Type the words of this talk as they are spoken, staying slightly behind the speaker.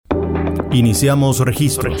Iniciamos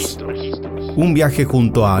Registros. Un viaje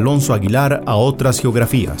junto a Alonso Aguilar a otras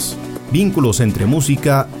geografías. Vínculos entre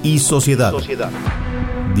música y sociedad.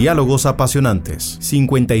 Diálogos apasionantes.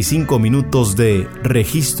 55 minutos de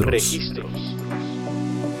Registros.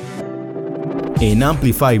 En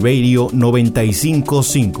Amplify Radio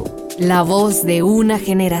 95.5. La voz de una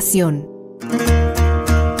generación.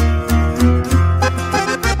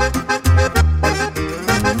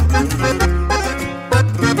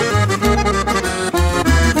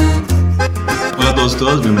 Hola a todos y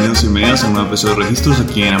todas, bienvenidos y bienvenidas a un nuevo episodio de Registros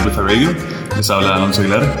aquí en Amplify Radio. Les habla Alonso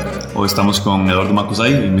Aguilar. Hoy estamos con Eduardo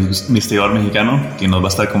Makoszay, un investigador mexicano, que nos va a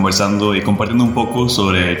estar conversando y compartiendo un poco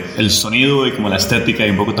sobre el sonido y como la estética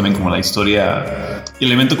y un poco también como la historia y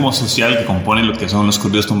el elemento como social que compone lo que son los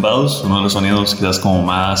Corridos Tumbados, uno de los sonidos quizás como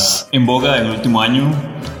más en boga en el último año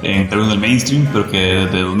en términos del mainstream, pero que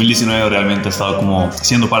desde 2019 realmente ha estado como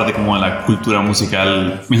siendo parte como de la cultura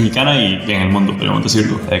musical mexicana y en el mundo, podríamos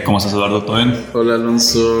decirlo. ¿Cómo estás, Eduardo? ¿Todo bien? Hola,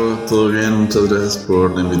 Alonso, ¿todo bien? Muchas gracias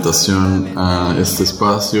por la invitación a este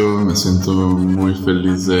espacio. Me siento muy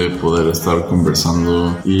feliz de poder estar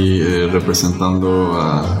conversando y representando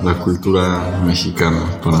a la cultura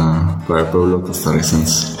mexicana para el pueblo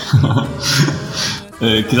costarricense.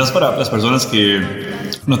 Quizás para las personas que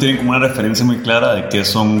no tienen como una referencia muy clara de qué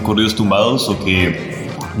son corridos tumbados o que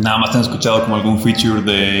nada más han escuchado como algún feature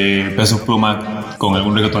de Peso Pluma con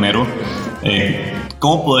algún reggaetonero,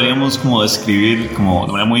 ¿cómo podríamos como describir como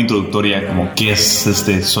de manera muy introductoria como qué es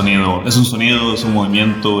este sonido? ¿Es un sonido? ¿Es un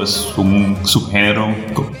movimiento? ¿Es un subgénero?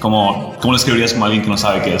 ¿Cómo lo escribirías como alguien que no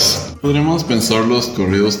sabe qué es? Podríamos pensar los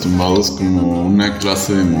corridos tumbados como una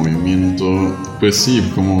clase de movimiento. Pues sí,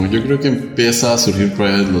 como yo creo que empieza a surgir por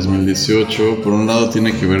ahí del 2018. Por un lado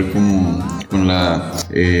tiene que ver como con la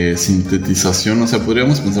sintetización. O sea,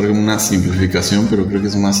 podríamos pensar como una simplificación, pero creo que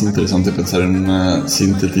es más interesante pensar en una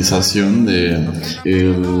sintetización de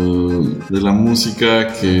la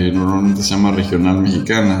música que normalmente se llama regional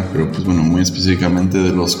mexicana, pero pues bueno, muy específicamente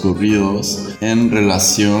de los corridos en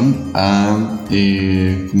relación a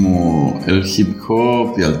como el hip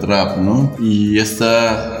hop y al trap, ¿no? Y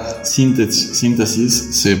esta síntesis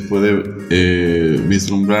se puede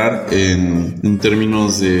vislumbrar en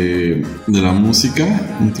términos de la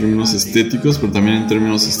música, en términos estéticos, pero también en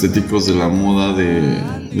términos estéticos de la moda de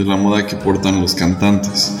la moda que portan los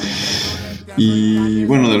cantantes. Y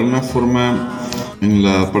bueno, de alguna forma en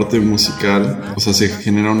la parte musical, o sea, se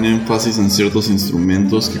genera un énfasis en ciertos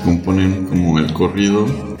instrumentos que componen como el corrido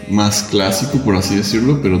más clásico, por así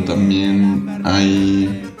decirlo, pero también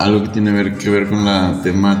hay algo que tiene que ver con la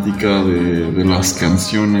temática de las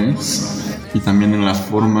canciones y también en la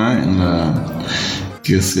forma en la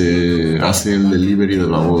que se hace el delivery de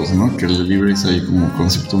la voz, ¿no? Que el delivery es ahí como un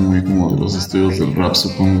concepto muy como de los estudios del rap,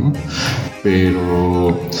 supongo,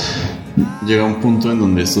 pero llega un punto en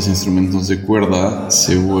donde estos instrumentos de cuerda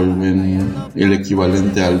se vuelven el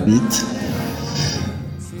equivalente al beat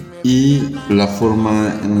y la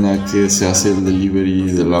forma en la que se hace el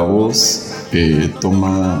delivery de la voz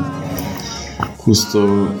toma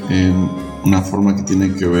justo una forma que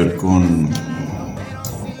tiene que ver con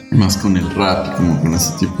más con el rap, como con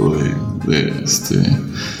ese tipo de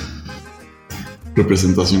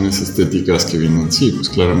representaciones estéticas que vienen, sí, pues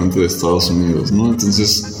claramente de Estados Unidos, ¿no?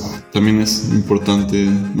 Entonces también es importante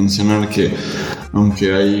mencionar que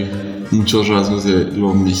aunque hay muchos rasgos de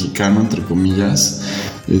lo mexicano, entre comillas,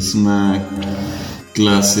 es una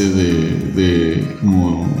clase de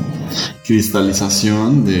como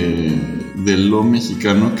cristalización de lo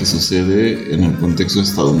mexicano que sucede en el contexto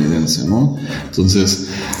estadounidense, ¿no? Entonces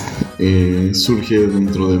surge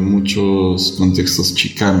dentro de muchos contextos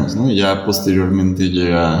chicanos, ¿no? Y ya posteriormente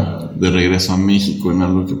llega de regreso a México en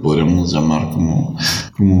algo que podríamos llamar como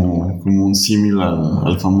un símil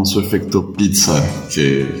al famoso efecto pizza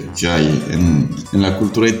que hay en la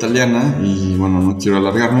cultura italiana. Y bueno, no quiero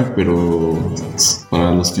alargarme, pero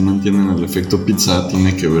para los que no entienden, el efecto pizza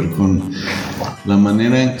tiene que ver con la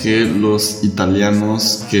manera en que los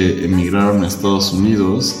italianos que emigraron a Estados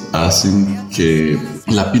Unidos hacen que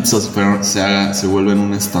la pizza se vuelva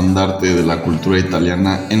un estandarte de la cultura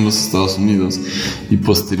italiana en los Estados Unidos, y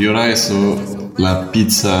posterior a eso la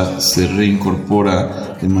pizza se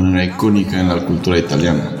reincorpora de manera icónica en la cultura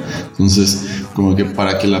italiana. Entonces, como que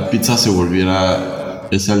para que la pizza se volviera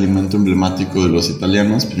ese alimento emblemático de los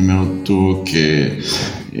italianos, primero tuvo que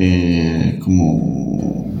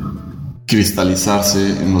como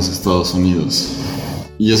cristalizarse en los Estados Unidos.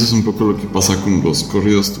 Y eso es un poco lo que pasa con los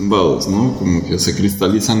corridos tumbados, ¿no? Como que se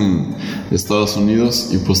cristalizan en Estados Unidos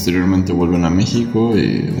y posteriormente vuelven a México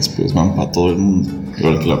y después van para todo el mundo,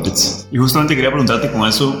 igual que la pizza. Y justamente quería preguntarte con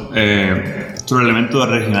eso, sobre el elemento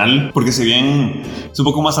regional, porque si bien es un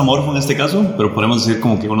poco más amorfo en este caso, pero podemos decir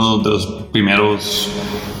como que uno de los primeros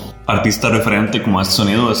artista referente como a este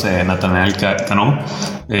sonido es Natanael Cano,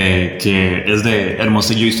 que es de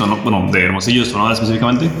Hermosillo y Sonora, bueno, de Hermosillo, Sonora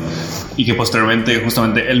específicamente, y que posteriormente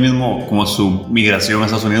justamente él mismo, como su migración a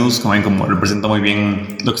Estados Unidos, como representa muy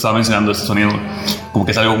bien lo que estaba mencionando, este sonido, como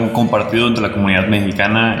que es algo compartido entre la comunidad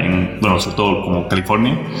mexicana en, bueno, sobre todo como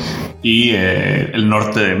California y el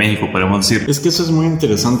norte de México, podemos decir. Es que eso es muy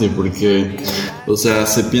interesante porque, o sea,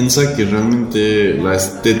 se piensa que realmente la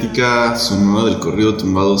estética sonora del corrido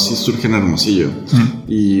tumbado sí surge en Hermosillo.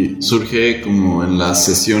 Y surge como en las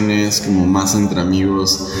sesiones como más entre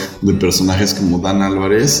amigos de personajes como Dan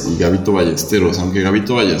Álvarez y Gabito Ballesteros, aunque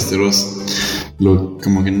Gabito Ballesteros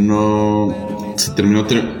como que no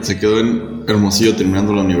se quedó en Hermosillo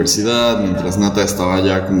terminando la universidad, mientras Nata estaba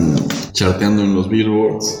ya como charteando en los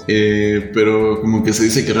billboards, pero como que se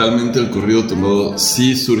dice que realmente el corrido tumbado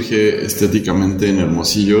sí surge estéticamente en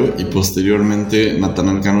Hermosillo, y posteriormente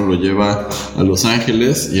Natanael Cano lo lleva a Los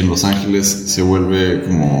Ángeles, y en Los Ángeles se vuelve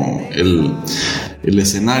como el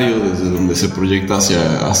escenario desde donde se proyecta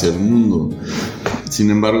hacia el mundo. Sin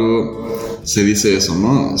embargo, se dice eso,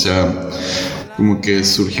 ¿no? O sea, como que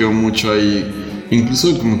surgió mucho ahí.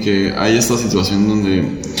 Incluso como que hay esta situación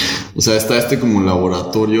donde, o sea, está este como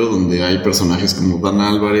laboratorio donde hay personajes como Dan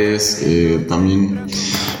Álvarez, también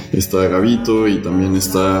está Gabito y también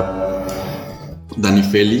está Dani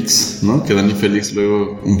Félix, ¿no? Que Dani Félix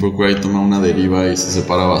luego un poco ahí toma una deriva y se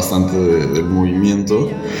separa bastante del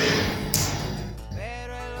movimiento.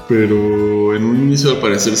 Pero en un inicio al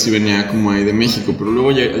parecer sí venía como ahí de México, pero luego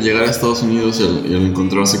al llegar a Estados Unidos y al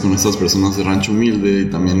encontrarse con estas personas de Rancho Humilde y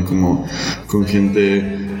también como con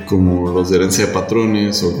gente como los de Herencia de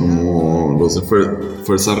Patrones o como los de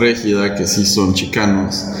Fuerza Régida, que sí son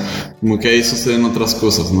chicanos, como que ahí suceden otras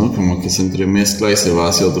cosas, ¿no? Como que se entremezcla y se va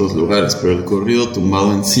hacia otros lugares, pero el corrido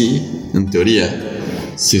tumbado en sí, en teoría,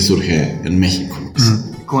 sí surge en México.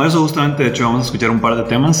 Con eso justamente, de hecho, vamos a escuchar un par de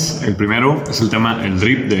temas. El primero es el tema El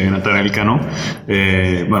Drip de Natanael Cano.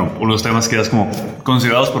 Bueno, uno de los temas que es como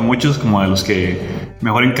considerados por muchos como de los que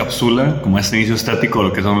mejor encapsula como este inicio estético de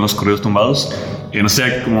lo que son los corridos tumbados. No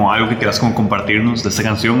sé, como algo que quieras como compartirnos de esta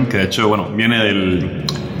canción, que de hecho, bueno, viene del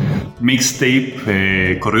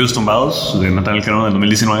mixtape Corridos Tumbados de Natanael Cano del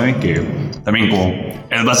 2019, que también como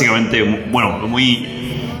es básicamente, bueno, muy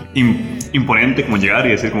imponente como llegar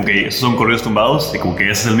y decir como que esos son corridos tumbados y como que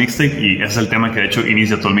ese es el mixtape y ese es el tema que de hecho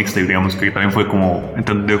inicia todo el mixtape, digamos, que también fue como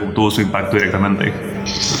entendido, tuvo su impacto directamente.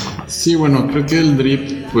 Sí, bueno, creo que el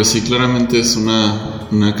Drip pues sí claramente es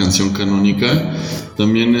una canción canónica.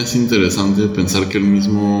 También es interesante pensar que el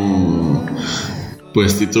mismo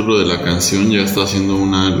pues título de la canción ya está haciendo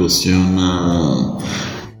una alusión a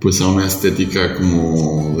una estética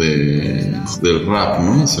como del rap,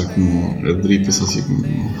 ¿no? O sea, como el drip es así como...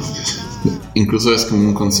 Incluso es como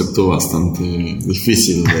un concepto bastante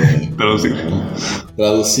difícil de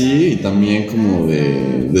traducir y también como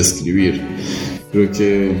de escribir. Creo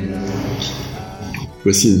que,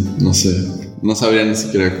 pues sí, no sé, no sabría ni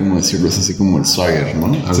siquiera cómo decirlo, es así como el swagger, ¿no?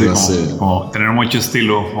 Algo sí, así. Como tener mucho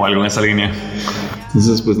estilo o algo en esa línea.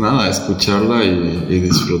 Entonces, pues nada, escucharla y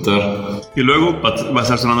disfrutar. Y luego va a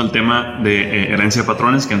estar sonando el tema de Herencia de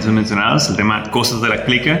Patrones, que antes mencionadas, el tema Cosas de la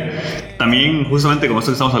Clica. También, justamente como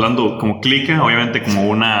esto que estamos hablando, como clica, obviamente como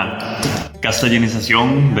una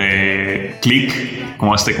castellanización de click,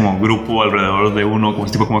 como como grupo alrededor de uno, como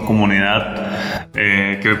este tipo como comunidad,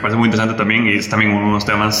 que me parece muy interesante también, y es también uno de los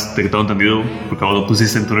temas de que todo entendido, porque vos lo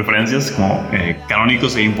pusiste en tus referencias, como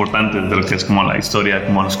canónicos e importantes de lo que es como la historia,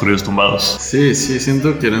 como los corridos tumbados. Sí,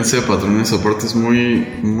 siento que Herencia de Patrones aparte es muy,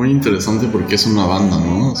 muy interesante porque es una banda,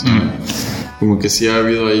 ¿no? O sea, como que sí ha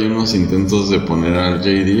habido ahí unos intentos de poner al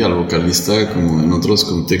JD, al vocalista, como en otros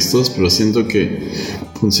contextos, pero siento que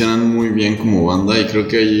funcionan muy bien como banda y creo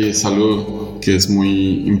que ahí es algo que es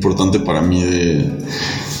muy importante para mí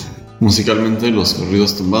musicalmente los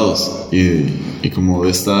corridos tumbados y como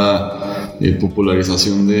de esta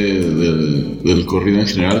popularización del corrido en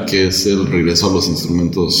general, que es el regreso a los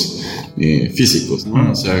instrumentos físicos,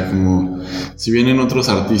 ¿no? O sea, como si bien en otros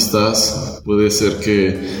artistas puede ser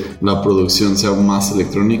que la producción sea más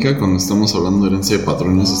electrónica, cuando estamos hablando de Herencia de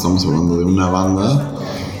Patrones estamos hablando de una banda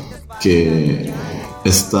que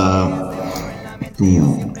está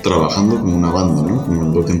como trabajando como una banda, ¿no?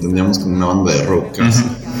 Como lo que entendíamos como una banda de rock casi.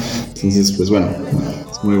 Entonces, pues bueno,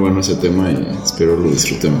 es muy bueno ese tema y espero lo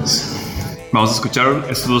disfrutemos. Vamos a escuchar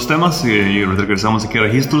estos dos temas y regresamos aquí a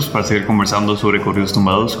Registros para seguir conversando sobre Corridos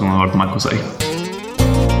Tumbados con Eduardo Makoszay.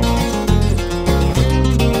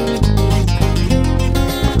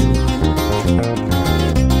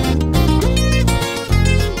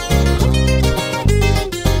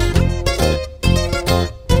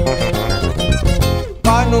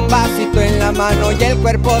 y el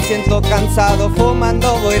cuerpo siento cansado.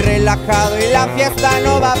 Fumando voy relajado y la fiesta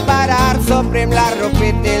no va a parar. Supreme la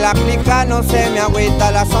ropita y la clica no se me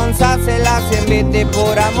agüita. Las onzas se las invite,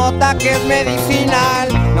 pura mota que es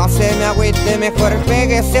medicinal. No se me agüite, mejor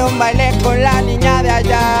péguese un baile con la niña de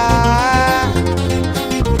allá.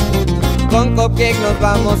 Con cupcake nos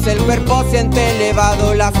vamos, el cuerpo siente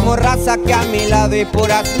elevado. Las morras aquí a mi lado y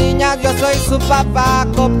puras niñas, yo soy su papá.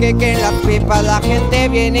 Cupcake en las pipas, la gente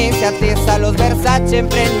viene y se atiza. Los Versace en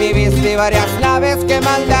mi vista y varias naves que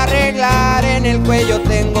mandé a arreglar. En el cuello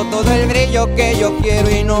tengo todo el brillo que yo quiero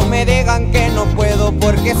y no me digan que no puedo,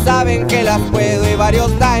 porque saben que las puedo. Y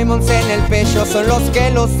varios diamonds en el pecho son los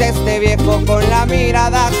que luce este viejo, con la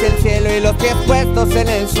mirada hacia el cielo y los pies puestos en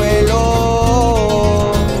el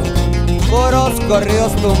suelo. Puros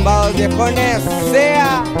corridos tumbados, viejones,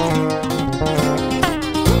 sea.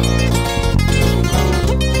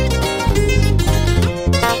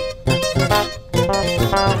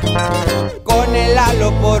 Con el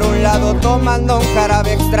halo por un lado, tomando un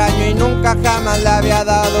jarabe extraño y nunca jamás le había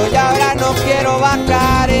dado. Y ahora no quiero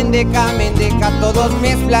bajar, me indica todos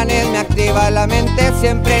mis planes. Me activa la mente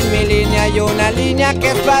siempre en mi línea, y una línea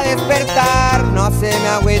que es para despertar. No se me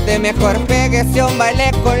agüite, mejor péguese un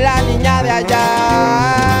baile con la niña de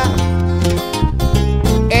allá.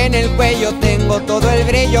 En el cuello tengo todo el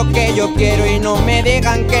brillo que yo quiero y no me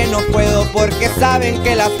digan que no puedo, porque saben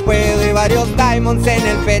que las puedo. Y varios diamonds en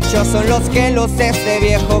el pecho son los que luce este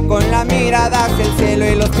viejo, con la mirada hacia el cielo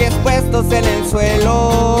y los pies puestos en el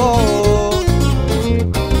suelo.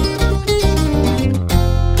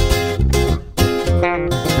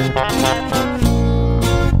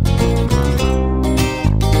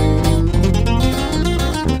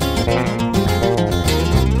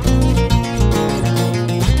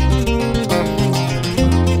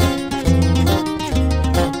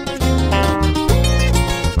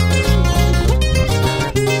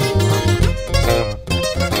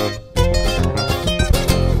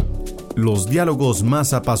 Los diálogos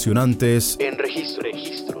más apasionantes en registro.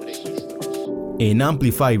 En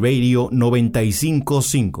Amplify Radio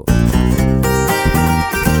 95.5.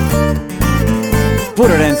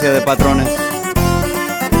 Pura herencia de patrones.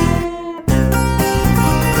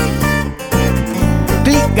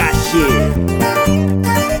 Clica shit.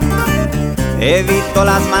 Evito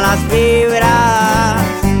las malas vibras.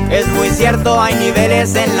 Es muy cierto, hay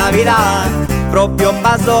niveles en la vida. Propio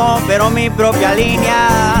paso, pero mi propia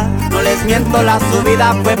línea. No les miento, la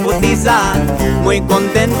subida fue putiza. Muy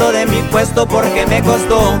contento de mi puesto porque me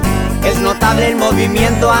costó. Es notable el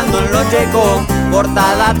movimiento, ando en lo checo.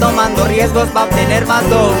 Portada tomando riesgos pa' obtener más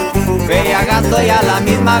do. Feria gasto y a la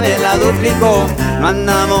misma vez la duplico. No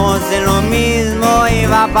andamos en lo mismo y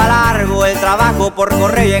va pa' largo. El trabajo por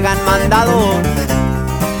correo llegan mandados.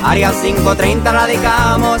 Área 530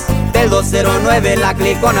 radicamos. Del 209 la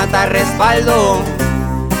clicona está respaldo.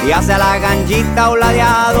 Y hacia la ganchita o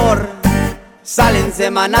ladeador salen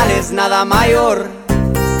semanales nada mayor.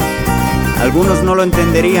 Algunos no lo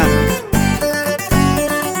entenderían.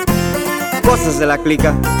 Cosas de la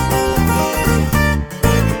clica.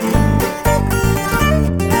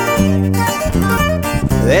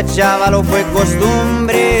 De chavalo fue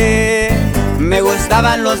costumbre. Me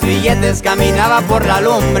gustaban los billetes, caminaba por la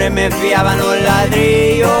lumbre. Me fiaban los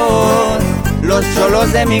ladrillos. Los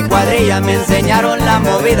cholos de mi cuadrilla me enseñaron la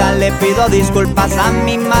movida. Le pido disculpas a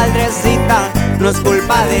mi madrecita. No es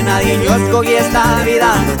culpa de nadie, yo escogí esta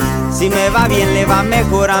vida. Si me va bien, le va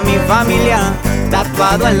mejor a mi familia.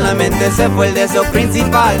 Tatuado en la mente se fue el deseo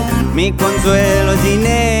principal. Mi consuelo es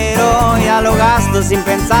dinero, ya lo gasto sin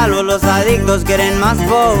pensarlo. Los adictos quieren más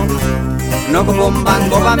po'. No como un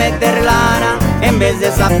banco pa' meter lana. En vez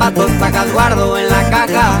de zapatos, sacas guardo en la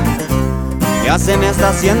caja. Ya se me está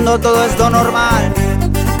haciendo todo esto normal.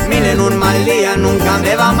 Miren, un mal día nunca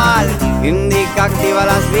me va mal. Indica activa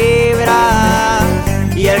las vibras.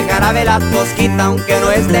 Y el jarabe las mosquita, aunque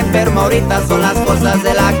no esté enfermo ahorita. Son las cosas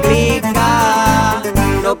de la clica.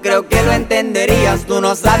 No creo que lo entenderías, tú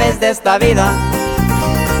no sabes de esta vida.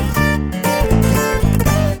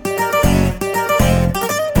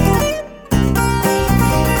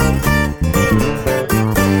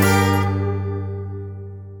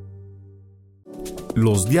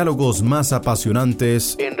 Los diálogos más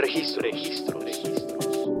apasionantes en registro.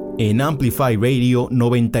 En Amplify Radio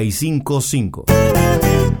 95.5.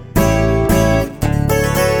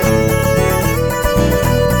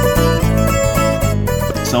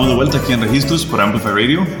 Estamos de vuelta aquí en Registros por Amplify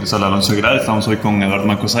Radio. Les habla Alonso Aguilar. Estamos hoy con Eduardo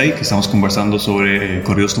Makoszay, que estamos conversando sobre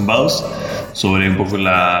Corridos Tumbados, sobre un poco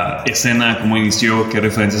la escena, cómo inició, qué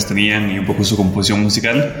referencias tenían y un poco su composición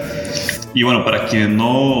musical. Y bueno, para quienes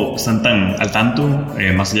no están tan al tanto,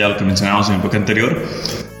 más allá de lo que mencionábamos en el bloque anterior,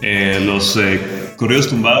 los Corridos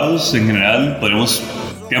Tumbados en general,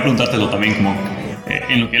 quería preguntártelo también, como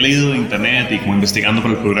en lo que he leído de internet y como investigando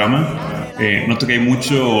para el programa, noto que hay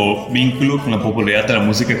mucho vínculo con la popularidad de la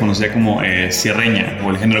música conocida como sierreña, o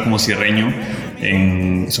el género como sierreño,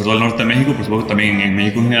 sobre todo el norte de México, por supuesto también en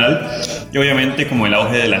México en general, y obviamente como el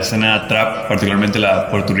auge de la escena trap, particularmente la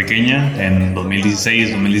puertorriqueña, en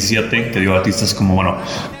 2016, 2017, que dio artistas como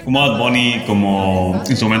Bad Bunny, como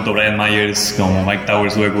en su momento Brian Myers, como Mike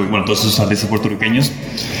Towers luego, y bueno, todos esos artistas puertorriqueños,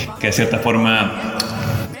 que de cierta forma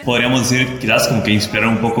podríamos decir quizás como que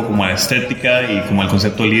inspiraron un poco como la estética y como el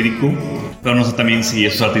concepto lírico, pero no sé también si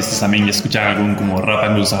esos artistas también ya escuchan algún como rap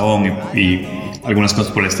anglosajón y algunas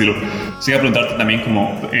cosas por el estilo. Sí, a preguntarte también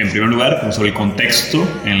como, en primer lugar, como sobre el contexto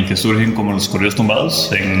en el que surgen como los corridos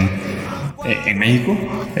tumbados en México,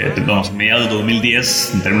 mediados de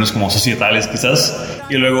 2010, en términos como societales quizás,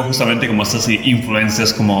 y luego justamente como estas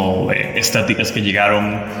influencias como estáticas que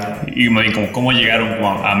llegaron, y más bien como cómo llegaron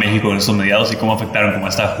como a México en estos mediados y cómo afectaron como a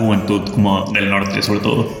esta juventud como del norte sobre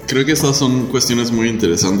todo. Creo que estas son cuestiones muy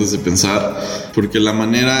interesantes de pensar, porque la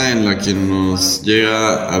manera en la que nos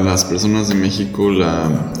llega a las personas de México la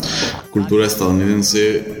cultura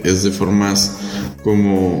estadounidense es de formas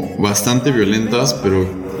como bastante violentas,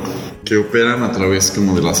 pero que operan a través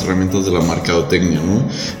como de las herramientas de la mercadotecnia, ¿no?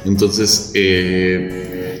 Entonces,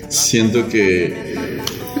 siento que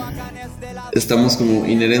estamos como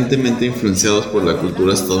inherentemente influenciados por la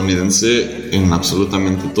cultura estadounidense en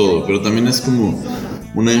absolutamente todo, pero también es como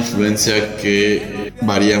una influencia que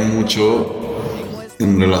varía mucho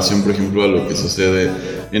en relación, por ejemplo, a lo que sucede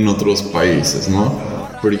en otros países, ¿no?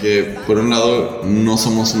 Porque por un lado no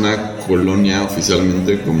somos una colonia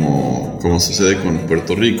oficialmente como sucede con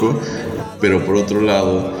Puerto Rico, pero por otro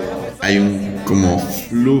lado hay un como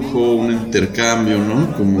flujo, un intercambio,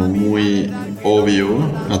 ¿no? Como muy obvio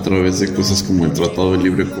a través de cosas como el Tratado de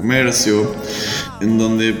Libre Comercio, en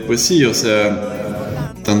donde pues sí, o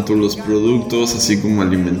sea, tanto los productos así como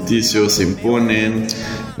alimenticios se imponen,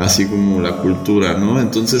 así como la cultura, ¿no?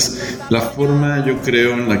 Entonces, la forma, yo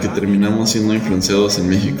creo, en la que terminamos siendo influenciados en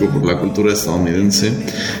México por la cultura estadounidense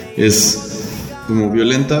es como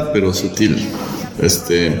violenta, pero sutil.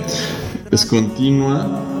 Es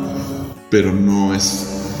continua, pero no es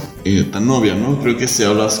tan obvia, ¿no? Creo que si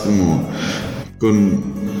hablas como con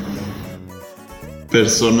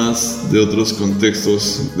personas de otros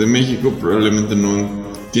contextos de México, probablemente no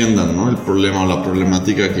entiendan, ¿no? El problema o la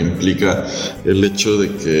problemática que implica el hecho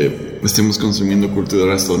de que estemos consumiendo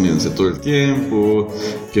cultura estadounidense todo el tiempo,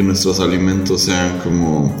 que nuestros alimentos sean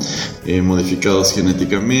como modificados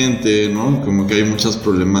genéticamente, ¿no? Como que hay muchas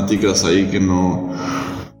problemáticas ahí que no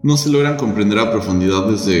se logran comprender a profundidad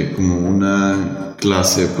desde como una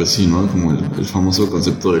clase, pues sí, ¿no? Como el famoso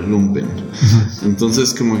concepto de lumpen.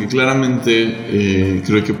 Entonces, como que claramente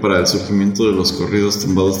creo que para el surgimiento de los corridos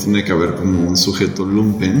tumbados tiene que haber como un sujeto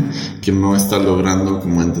lumpen que no está logrando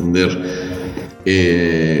como entender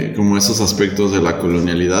como esos aspectos de la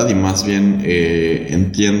colonialidad y más bien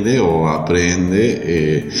entiende o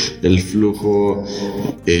aprehende el flujo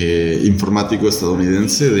informático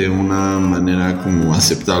estadounidense de una manera como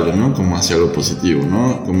aceptable, ¿no? Como hacia lo positivo,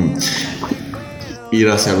 ¿no? Como ir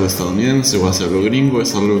hacia lo estadounidense o hacia lo gringo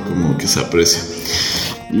es algo como que se aprecia.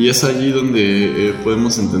 Y es allí donde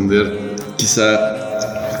podemos entender quizá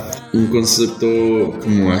un concepto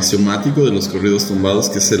como axiomático de los corridos tumbados,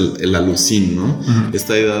 que es el alucín, ¿no? Uh-huh.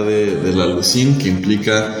 Esta idea del alucín que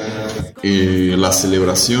implica la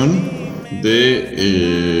celebración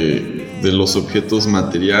de los objetos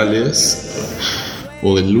materiales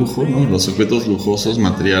o del lujo, ¿no? Los objetos lujosos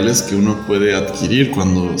materiales que uno puede adquirir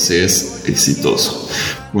cuando se es exitoso.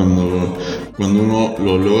 Cuando uno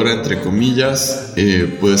lo logra, entre comillas,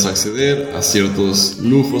 puedes acceder a ciertos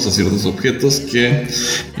lujos, a ciertos objetos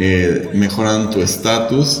que mejoran tu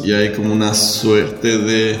estatus, y hay como una suerte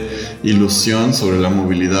de ilusión sobre la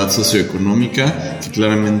movilidad socioeconómica que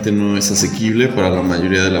claramente no es asequible para la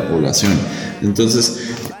mayoría de la población.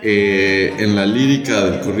 Entonces, En la lírica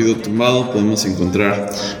del corrido tumbado podemos encontrar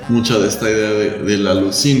mucha de esta idea del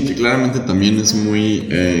alucín, que claramente también es muy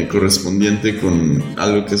correspondiente con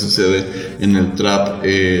algo que sucede en el trap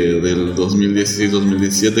del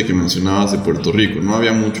 2016-2017 que mencionabas de Puerto Rico. No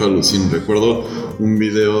había mucho alucín. Recuerdo un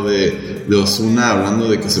video de Ozuna hablando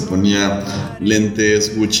de que se ponía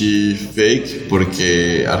lentes Gucci fake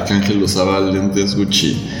porque Arcángel usaba lentes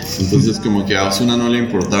Gucci. Entonces como que a Ozuna no le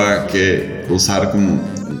importaba que usar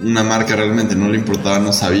como una marca, realmente no le importaba,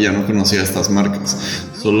 no sabía, no conocía estas marcas,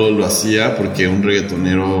 solo lo hacía porque un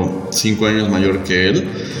reggaetonero 5 años mayor que él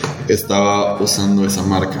estaba usando esa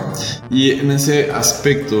marca. Y en ese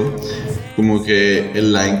aspecto, como que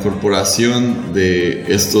la incorporación de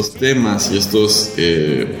estos temas y estos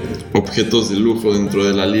objetos de lujo dentro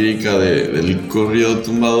de la lírica del corrido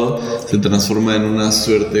tumbado se transforma en una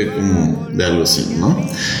suerte como de alucin, ¿no?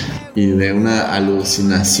 Y de una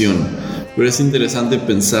alucinación. Pero es interesante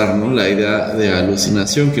pensar, ¿no?, la idea de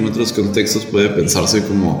alucinación, que en otros contextos puede pensarse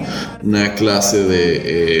como una clase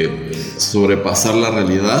de sobrepasar la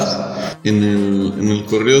realidad. En el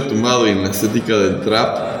corrido tumbado y en la estética del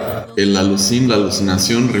trap, el alucin, la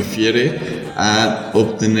alucinación, refiere a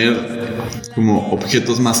obtener como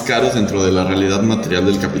objetos más caros dentro de la realidad material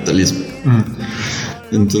del capitalismo.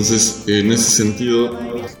 Entonces, en ese sentido,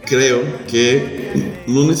 creo que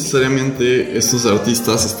no necesariamente estos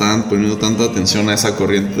artistas están poniendo tanta atención a esa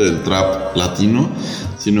corriente del trap latino,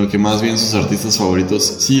 sino que más bien sus artistas favoritos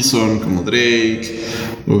sí son como Drake,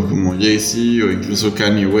 o como Jay-Z, o incluso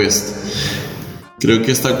Kanye West. Creo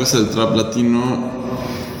que esta cosa del trap latino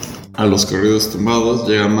a los corridos tumbados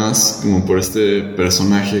llega más como por este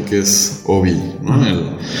personaje que es Obi, ¿no?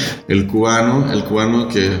 El cubano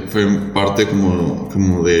que fue parte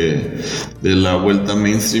como de la vuelta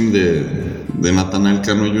mainstream de Natanael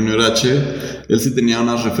Cano Jr. H. Él sí tenía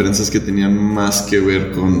unas referencias que tenían más que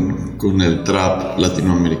ver con el trap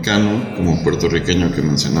latinoamericano como puertorriqueño que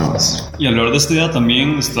mencionabas. Y alrededor de esta idea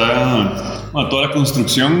también está toda la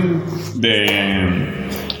construcción de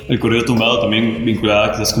el corrido tumbado, también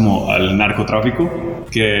vinculada quizás como al narcotráfico,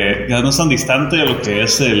 que quizás no es tan distante de lo que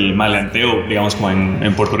es el maleanteo, digamos, como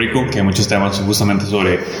en Puerto Rico, que hay muchos temas justamente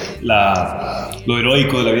sobre lo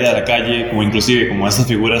heroico de la vida de la calle, como inclusive como estas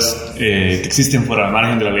figuras que existen fuera del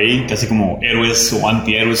margen de la ley, casi como héroes o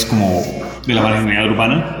antihéroes como de la marginalidad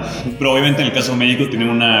urbana. Pero obviamente en el caso de México tienen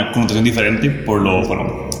una connotación diferente por lo,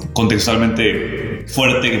 bueno, contextualmente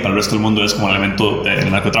fuerte que para el resto del mundo es como el elemento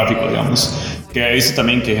del narcotráfico, digamos, que he visto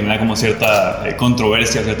también que genera como cierta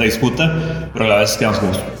controversia, cierta disputa, pero a la vez, digamos,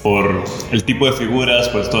 como por el tipo de figuras,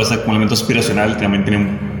 pues todo ese elemento aspiracional que también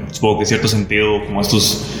tiene, supongo que cierto sentido, como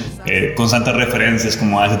estos constantes referencias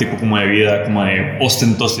como a ese tipo como de vida, como de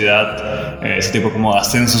ostentosidad, ese tipo como de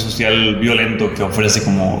ascenso social violento que ofrece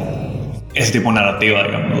como ese tipo de narrativa,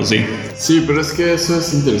 digamos, ¿sí? Sí, pero es que eso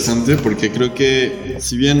es interesante porque creo que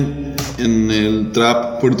si bien en el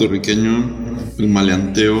trap puertorriqueño el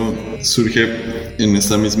maleanteo surge en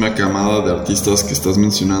esta misma camada de artistas que estás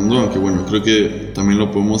mencionando, aunque bueno, creo que también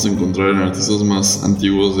lo podemos encontrar en artistas más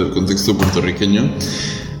antiguos del contexto puertorriqueño.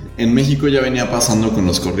 En México ya venía pasando con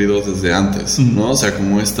los corridos desde antes, ¿no? O sea,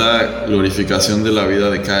 como esta glorificación de la vida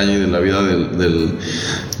de calle, de la vida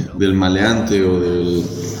del maleante o del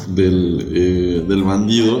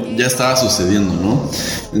bandido, ya estaba sucediendo, ¿no?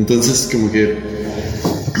 Entonces, como que,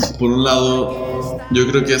 por un lado, yo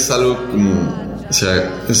creo que es algo como... O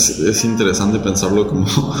sea, es interesante pensarlo como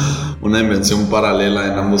una invención paralela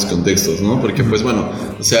en ambos contextos, ¿no? Porque, pues bueno,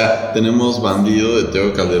 o sea, tenemos Bandido de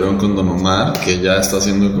Tego Calderón con Don Omar, que ya está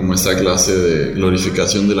haciendo como esta clase de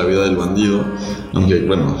glorificación de la vida del bandido, aunque,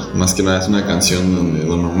 bueno, más que nada es una canción donde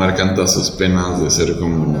Don Omar canta sus penas de ser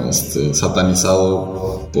como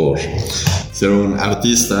satanizado por ser un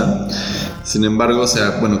artista. Sin embargo, o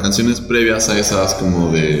sea, bueno, canciones previas a esas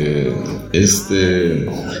como de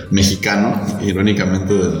mexicano,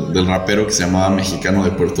 irónicamente del rapero que se llamaba Mexicano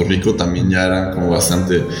de Puerto Rico, también ya eran como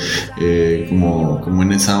bastante como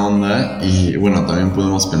en esa onda. Y bueno, también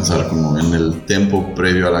podemos pensar como en el tempo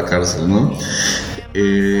previo a la cárcel, ¿no?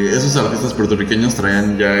 Esos artistas puertorriqueños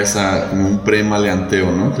traían ya como un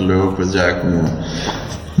pre-maleanteo, ¿no? Que luego pues ya como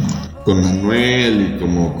con Manuel y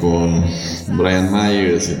como con Brian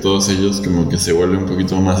Myers y todos ellos como que se vuelve un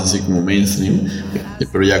poquito más así como mainstream,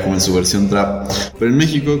 pero ya como en su versión trap. Pero en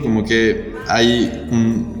México como que hay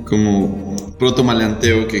como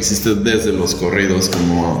protomaleanteo que existe desde los corridos,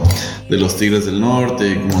 como de los Tigres del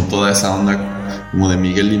Norte, y como toda esa onda como de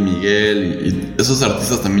Miguel y Miguel, y esos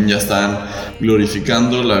artistas también ya están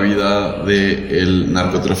glorificando la vida del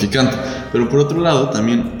narcotraficante. Pero por otro lado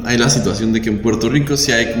también hay la situación de que en Puerto Rico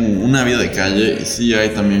sí hay como una vida de calle, y sí hay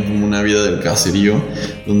también como una vida del caserío,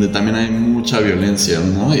 donde también hay mucha violencia,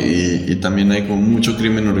 ¿no? Y también hay como mucho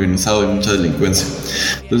crimen organizado y mucha delincuencia.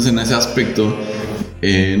 Entonces en ese aspecto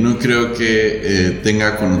no creo que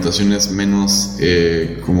tenga connotaciones menos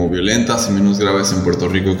como violentas y menos graves en Puerto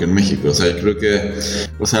Rico que en México. O sea, yo creo que,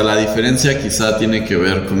 o sea, la diferencia quizá tiene que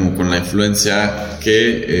ver como con la influencia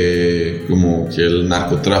que como que el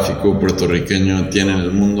narcotráfico puertorriqueño tiene en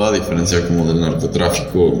el mundo, a diferencia como del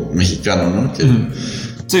narcotráfico mexicano, ¿no? Que,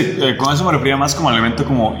 sí, con eso me refería más como al elemento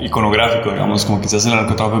como iconográfico, digamos, como quizás el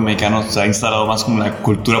narcotráfico mexicano se ha instalado más como la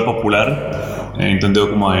cultura popular, entendido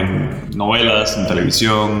como en novelas, en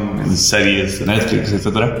televisión, en series de Netflix,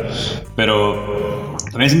 etc. Pero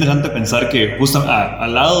también es interesante pensar que justo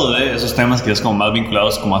al lado de esos temas que es como más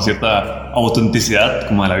vinculados como a cierta autenticidad,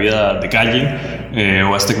 como de la vida de calle,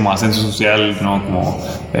 o como ascenso social, ¿no? Como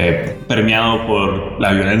permeado por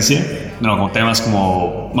la violencia, ¿no? Como temas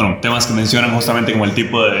temas que mencionan justamente como el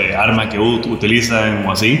tipo de arma que utilizan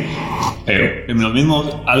o así. En los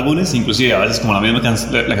mismos álbumes, inclusive a veces como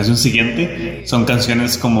la canción siguiente, son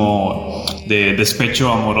canciones como de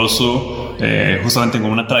despecho amoroso, justamente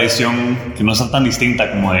como una tradición que no es tan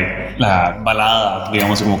distinta como de la balada,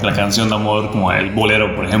 digamos, como que la canción de amor, como el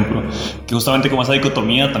bolero, por ejemplo, que justamente como esa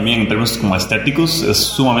dicotomía también en términos como estéticos es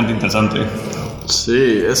sumamente interesante.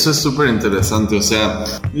 Sí, eso es súper interesante. O sea,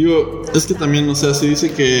 digo, es que también, o sea, se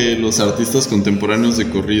dice que los artistas contemporáneos de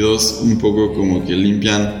corridos un poco como que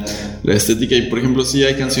limpian la estética. Y por ejemplo, sí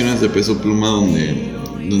hay canciones de Peso Pluma donde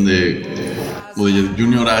o de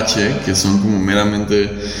Junior H, que son como meramente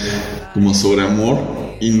como sobre amor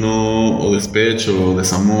y no, o despecho, o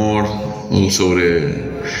desamor, o sobre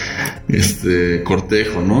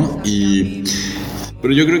cortejo, ¿no?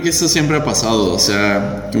 Pero yo creo que eso siempre ha pasado. O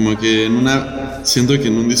sea, como que siento que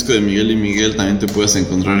en un disco de Miguel y Miguel también te puedes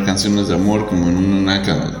encontrar canciones de amor, como en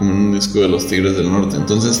un disco de los Tigres del Norte.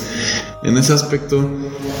 Entonces, en ese aspecto,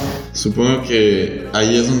 supongo que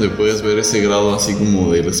ahí es donde puedes ver ese grado así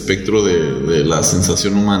como del espectro de la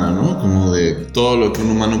sensación humana, ¿no? Como de todo lo que un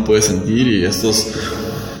humano puede sentir. Y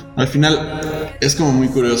al final es como muy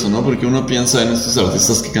curioso, ¿no? Porque uno piensa en estos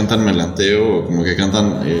artistas que cantan melanteo, o como que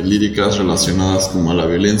cantan líricas relacionadas como a la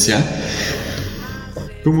violencia,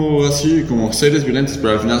 como así, como seres violentos,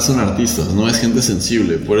 pero al final son artistas, no es gente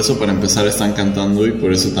sensible. Por eso, para empezar, están cantando, y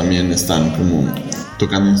por eso también están como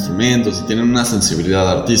tocando instrumentos y tienen una sensibilidad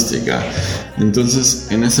artística. Entonces,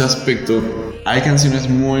 en ese aspecto hay canciones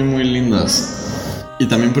muy muy lindas. Y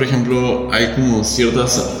también, por ejemplo, hay como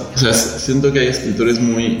ciertas, o sea, siento que hay escritores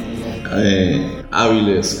muy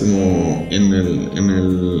hábiles como en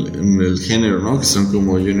el género, ¿no? Que son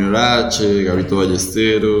como Junior H, Gabito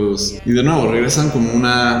Ballesteros, y de nuevo regresan como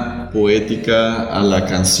una poética a la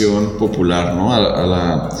canción popular, ¿no?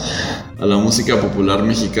 A la música popular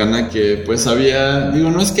mexicana, que pues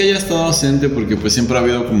no es que haya estado ausente, porque pues siempre ha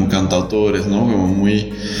habido como cantautores, ¿no? Como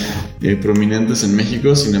muy prominentes en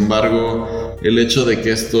México. Sin embargo, el hecho de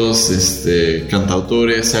que estos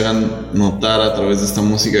cantautores se hagan notar a través de esta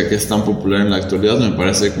música que es tan popular en la actualidad me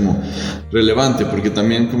parece como relevante, porque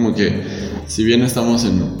también como que, si bien estamos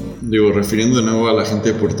refiriendo de nuevo a la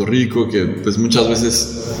gente de Puerto Rico, que pues muchas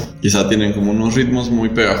veces quizá tienen como unos ritmos muy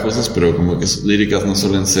pegajosos, pero como que sus líricas no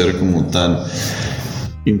suelen ser como tan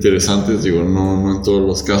interesantes, no en todos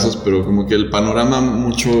los casos, pero como que el panorama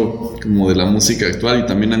mucho como de la música actual y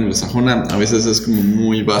también anglosajona a veces es como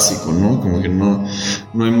muy básico, ¿no? Como que no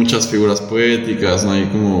hay muchas figuras poéticas, no hay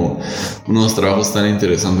como unos trabajos tan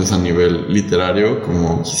interesantes a nivel literario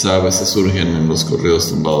como quizá a veces surgen en los corridos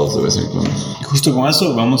tumbados de vez en cuando. Y justo con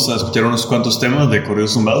eso vamos a escuchar unos cuantos temas de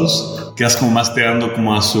corridos tumbados, que es como más tirando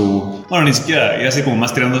como a su, bueno, ni siquiera, ya sé como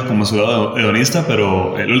más tirando como a su lado hedonista,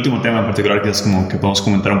 pero el último tema en particular que es como que podemos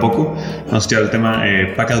comentar un poco, vamos a escuchar el tema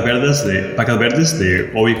Pacas Verdes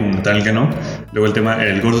de Obi con Natal Ganó, luego el tema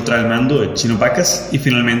El Gordo Trae el Mando de Chino Pacas, y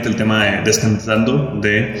finalmente el tema Descansando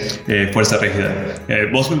de Fuerza Régida.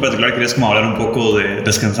 Vos en particular querías como hablar un poco de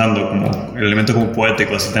Descansando, como el elemento como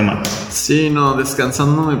poético de ese tema. Sí, no,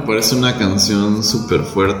 Descansando me parece una canción súper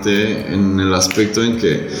fuerte en el aspecto en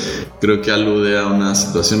que creo que alude a una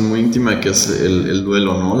situación muy íntima, que es el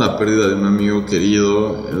duelo, ¿no? La pérdida de un amigo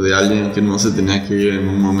querido, de alguien que no se tenía que ir en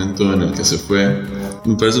un momento en el que se fue.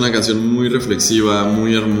 Me parece una canción muy reflexiva,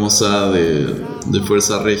 muy hermosa, de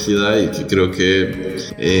Fuerza Régida, y que creo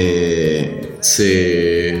que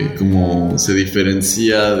se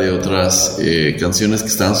diferencia de otras canciones que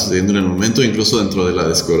estaban sucediendo en el momento. Incluso dentro de la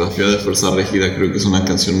discografía de Fuerza Régida creo que es una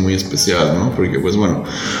canción muy especial, ¿no? Porque pues bueno,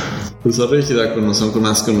 Fuerza Régida son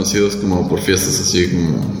más conocidos como por fiestas así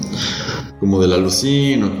como de la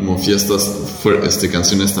Lucín, o como fiestas,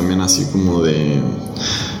 canciones también así como de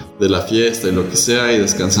la fiesta y lo que sea, y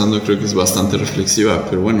Descansando creo que es bastante reflexiva.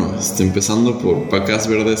 Pero bueno, empezando por Pacas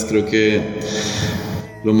Verdes, creo que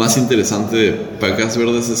lo más interesante de Pacas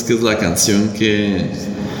Verdes es que es la canción que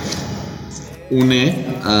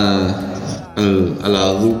une a la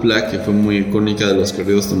dupla que fue muy icónica de los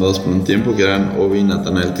Corridos Tumbados por un tiempo, que eran Obi y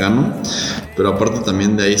Natanael Cano. Pero aparte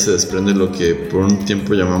también de ahí se desprende lo que por un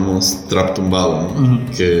tiempo llamamos trap tumbado, ¿no?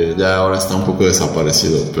 Que ya ahora está un poco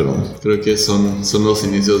desaparecido, pero creo que son los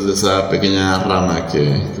inicios de esa pequeña rama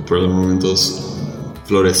que por los momentos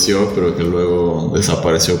floreció, pero que luego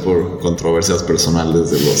desapareció por controversias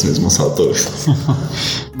personales de los mismos autores.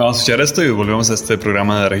 Vamos a escuchar esto y volvemos a este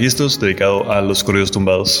programa de registros dedicado a los Corridos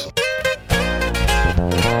Tumbados.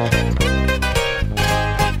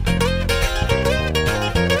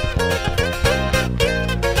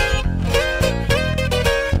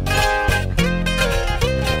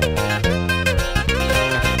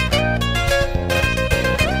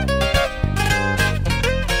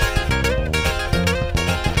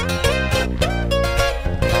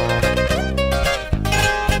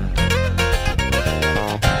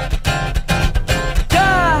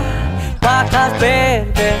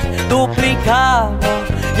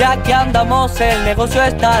 Ya que andamos, el negocio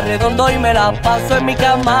está redondo y me la paso en mi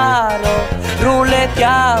Camaro,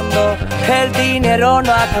 ruleteando. El dinero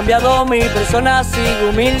no ha cambiado mi persona, sigo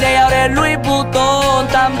humilde y ahora es Louis Vuitton.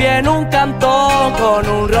 También un cantón con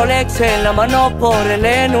un Rolex en la mano, por él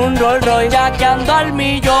en un Rolls Royce. Ya que ando al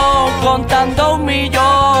millón, contando 1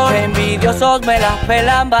 millón. Envidiosos me la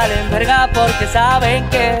pelan, valen verga porque saben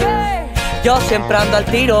que yo siempre ando al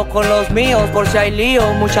tiro con los míos, por si hay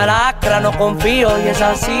lío, mucha lacra, no confío. Y es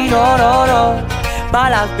así, no.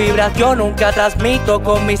 Malas vibras yo nunca transmito,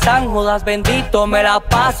 con mis ángulas bendito me la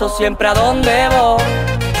paso siempre a donde voy.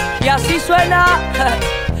 Y así suena,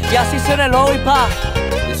 y así suena el OIPA.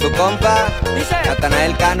 Y su compa, dice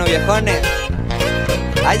Natanael Cano, viejones.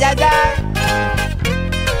 Ay, ay, ay.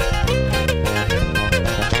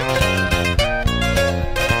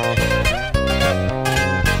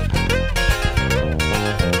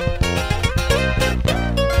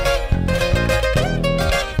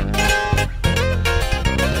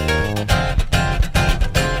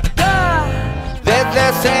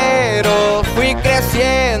 Cero, fui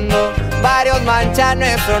creciendo, varios manchan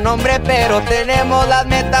nuestro nombre, pero tenemos las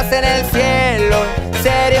metas en el cielo.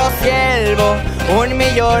 Serio siervo, 1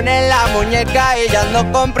 millón en la muñeca y ya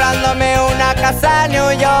ando comprándome una casa en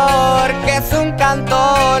New York, que es un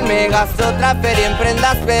cantón. Me gasto otra feria en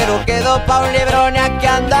prendas, pero quedo pa' un librón y aquí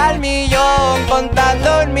anda al millón,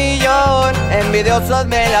 contando 1 millón. Envidiosos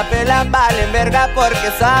me la pelan, valen verga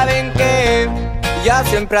porque saben que ya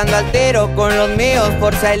siempre ando al tiro con los míos,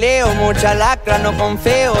 por si hay lío, mucha lacra, no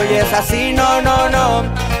confío. Y es así, no.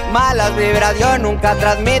 Malas vibras yo nunca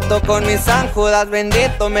transmito, con mis Judas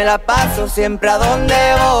bendito me la paso siempre a donde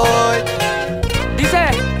voy. Dice,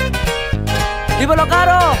 dímelo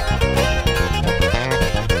Caro,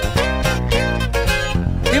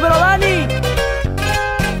 dímelo Dani.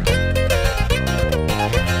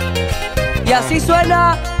 Y así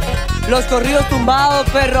suena los Corridos Tumbados,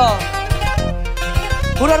 perro.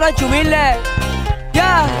 Puro rancho humilde,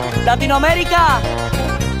 ya, Latinoamérica,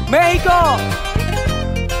 México,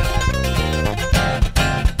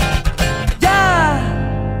 ya.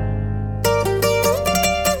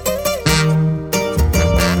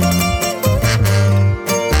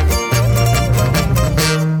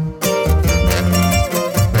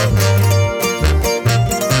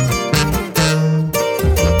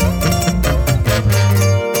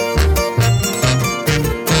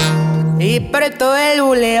 Y por todo el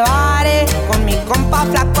bulevar, con mi compa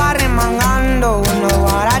flaco arremangando, unos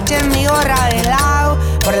guaraches, mi gorra de lado,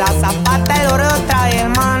 por la zapata el oro trae el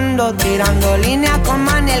mando, tirando línea con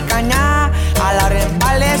Maniel Cañá, a la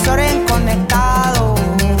respalde Soren conectado.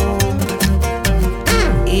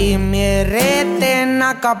 Y mi rete en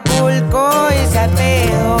Acapulco y se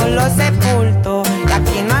pedo lo sepulto, y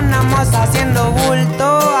aquí no andamos haciendo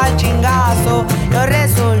bulto, al chingazo yo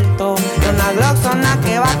resulto. Una gloxona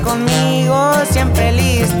que va conmigo, siempre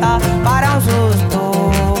lista para un susto.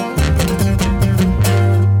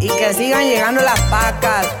 Y que sigan llegando las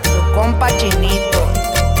pacas, tu compa Chinito,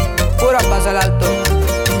 puro paso al alto.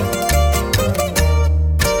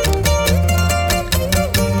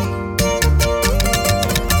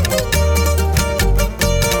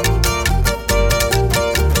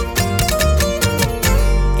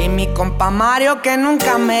 mi compa Mario que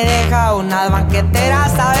nunca me deja, unas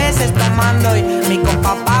banqueteras a veces tomando. Y mi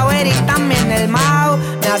compa Power y también el Mau,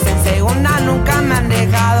 me hacen segunda, nunca me han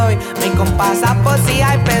dejado. Y mi compa Sapo sí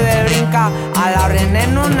hay pedo brinca, a la orden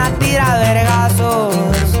en una tira de vergazos.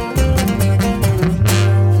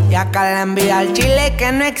 Y acá la envidia al chile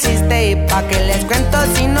que no existe. Y pa' que les cuento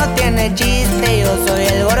si no tiene chiste. Yo soy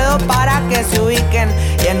el gordo para que se ubiquen,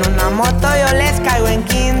 y en una moto yo les caigo en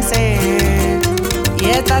 15. Y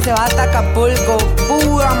esta se va hasta Acapulco,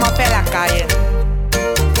 pura mafia en la calle.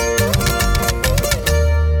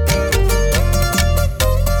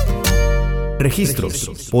 Registros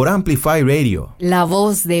por Amplify Radio. La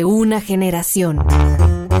voz de una generación.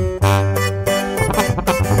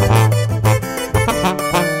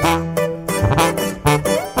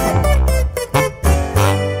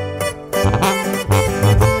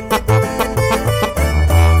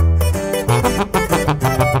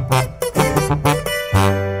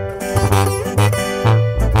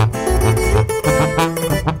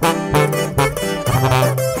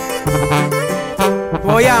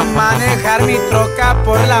 Voy a manejar mi troca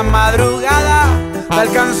por la madrugada.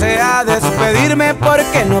 Alcancé a despedirme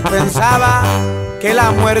porque no pensaba que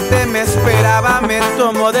la muerte me esperaba. Me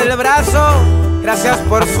tomó del brazo, gracias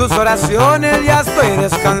por sus oraciones. Ya estoy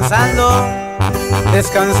descansando,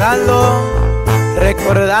 descansando,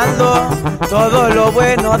 recordando todo lo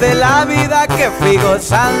bueno de la vida que fui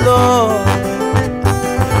gozando.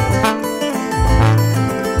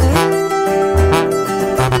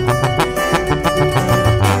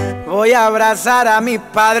 Voy a abrazar a mi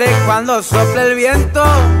padre cuando sople el viento.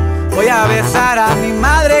 Voy a besar a mi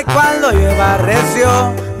madre cuando llueva recio.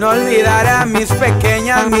 No olvidaré a mis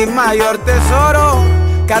pequeñas, mi mayor tesoro.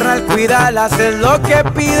 Carnal, cuídalas, es lo que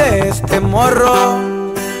pide este morro.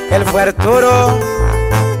 Él fue Arturo,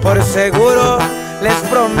 por seguro. Les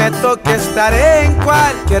prometo que estaré en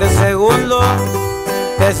cualquier segundo.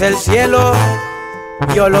 Desde el cielo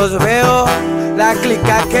yo los veo. La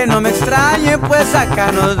clica que no me extrañe, pues acá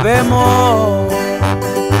nos vemos.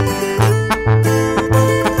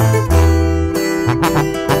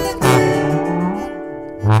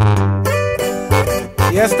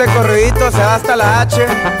 Y este corridito se va hasta la H.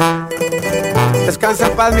 Descansa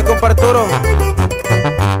en paz, mi compa Arturo.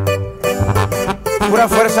 Pura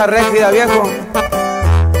fuerza rígida, viejo.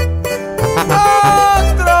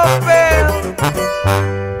 Otro pedo.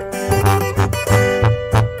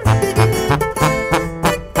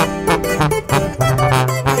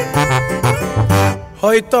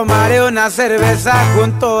 Hoy tomaré una cerveza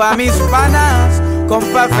junto a mis panas.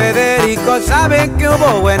 Compa Federico, saben que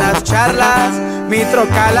hubo buenas charlas. Mi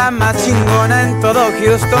troca la más chingona en todo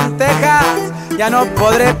Houston, Texas. Ya no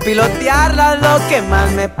podré pilotearla, lo que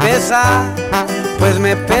más me pesa, pues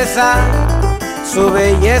me pesa su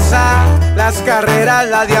belleza. Las carreras,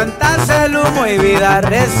 las llantas, el humo y vida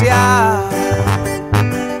recia.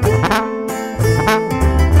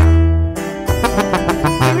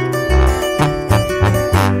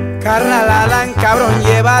 Carnal Alan, cabrón,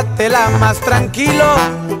 llévatela más tranquilo.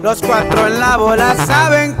 Los cuatro en la bola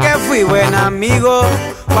saben que fui buen amigo.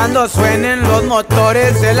 Cuando suenen los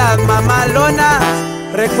motores de las mamalonas,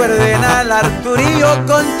 recuerden al Arturillo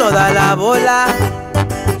con toda la bola.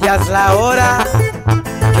 Ya es la hora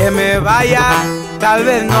que me vaya, tal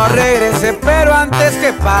vez no regrese, pero antes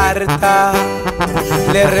que parta,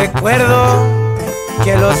 les recuerdo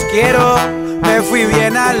que los quiero. Me fui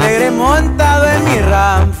bien alegre montado en mi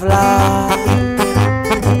ranfla.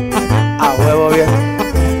 A huevo bien.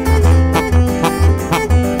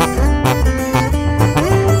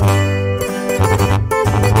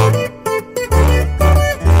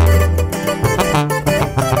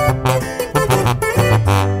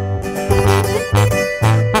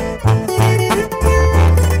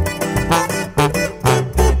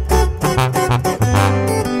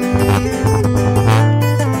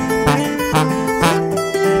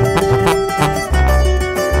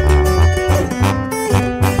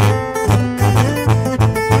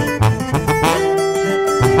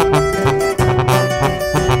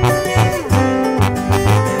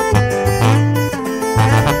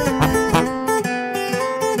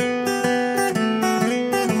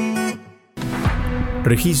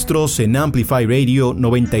 Registros en Amplify Radio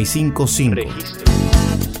 95.5.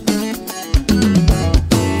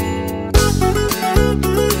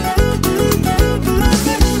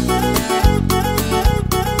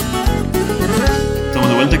 Estamos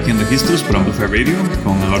de vuelta aquí en Registros por Amplify Radio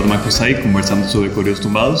con Eduardo Makoszay conversando sobre Corridos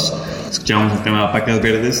Tumbados. Escuchamos el tema Pacas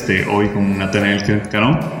Verdes de Hoy con Natanael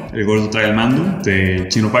Cano, El Gordo Trae el Mando de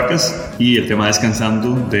Chino Pacas y el tema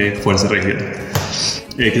Descansando de Fuerza Rígida.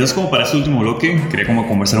 Quizás como para este último bloque quería como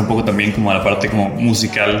conversar un poco también como la parte como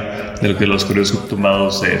musical de lo que los Corridos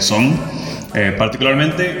Tumbados son,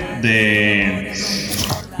 particularmente de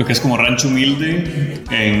lo que es como Rancho Humilde.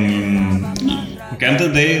 Porque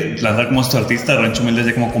antes de lanzar como estos artistas, Rancho Humilde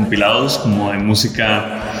hacía como compilados como de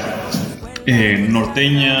música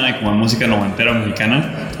norteña y como de música noventera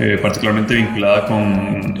mexicana, particularmente vinculada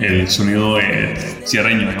con el sonido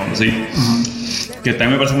sierreño, digamos así. Que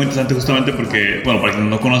también me parece muy interesante justamente porque, bueno, para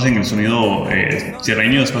quienes no conocen, el sonido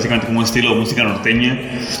sierreño es básicamente como un estilo de música norteña,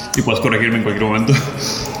 y puedes corregirme en cualquier momento,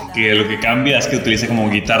 que lo que cambia es que utiliza como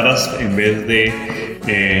guitarras en vez de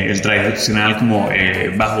el tradicional como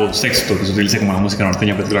bajo sexto que se utiliza como la música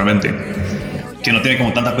norteña particularmente, que no tiene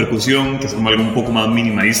como tanta percusión, que es como algo un poco más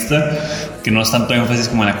minimalista, que no es tanto énfasis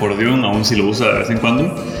como el acordeón, aún si lo usa de vez en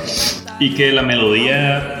cuando, y que la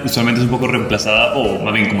melodía usualmente es un poco reemplazada, o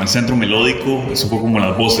más bien como el centro melódico es un poco como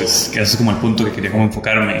las voces, que ese es como el punto que quería como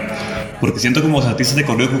enfocarme, porque siento como los artistas de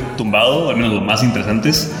corrido tumbado, al menos los más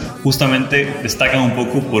interesantes, justamente destacan un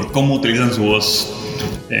poco por cómo utilizan su voz.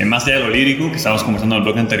 Más allá de lo lírico que estábamos conversando en el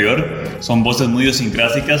bloque anterior, son voces muy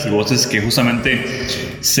idiosincrásicas y voces que justamente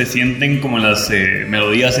se sienten como las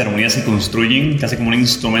melodías y armonías que construyen, casi como un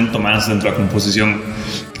instrumento más dentro de la composición,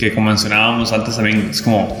 que como mencionábamos antes también es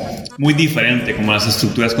como muy diferente como las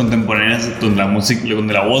estructuras contemporáneas donde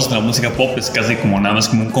la voz de la música pop es casi como nada más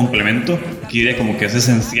como un complemento. Aquí diría como que es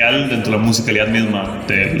esencial dentro de la musicalidad misma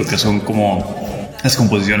de lo que son como las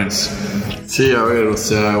composiciones. Sí, a ver, o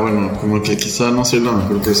sea, bueno, como que quizá no soy la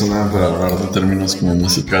mejor persona para hablar de términos como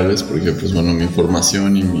musicales, porque pues bueno, mi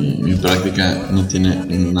formación y mi práctica no tiene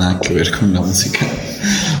nada que ver con la música,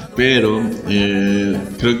 pero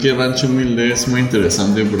creo que Rancho Humilde es muy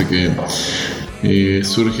interesante porque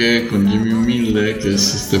surge con Jimmy Humilde, que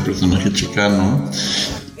es este personaje chicano,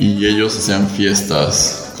 y ellos hacían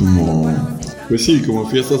fiestas como, pues sí, como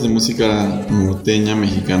fiestas de música norteña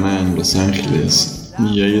mexicana en Los Ángeles.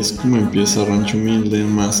 Y ahí es como empieza Rancho Humilde,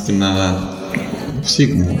 más que nada, sí,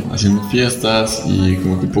 como haciendo fiestas, y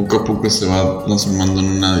como que poco a poco se va transformando en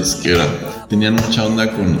una disquera. Tenían mucha onda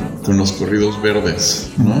con los corridos verdes,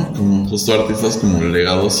 ¿no? Como justo artistas como el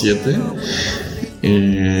Legado 7,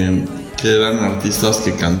 que eran artistas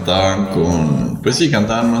que cantaban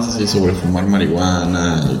cantaban más así sobre fumar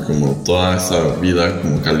marihuana y como toda esa vida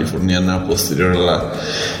como californiana posterior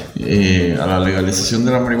a la legalización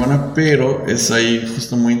de la marihuana, pero es ahí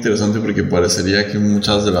justo muy interesante porque parecería que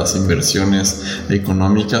muchas de las inversiones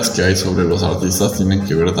económicas que hay sobre los artistas tienen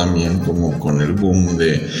que ver también como con el boom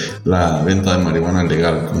de la venta de marihuana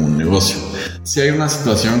legal como un negocio. Sí hay una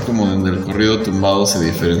situación como donde el corrido tumbado se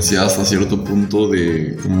diferencia hasta cierto punto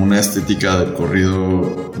de como una estética del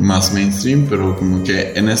corrido más mainstream, pero como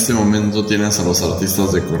que en este momento tienes a los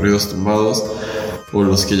artistas de corridos tumbados, o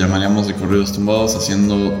los que llamaríamos de corridos tumbados,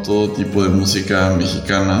 haciendo todo tipo de música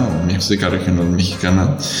mexicana o música regional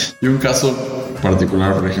mexicana. Y un caso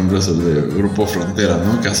particular, por ejemplo, es el de Grupo Frontera,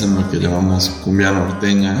 ¿no? Que hacen lo que llamamos cumbia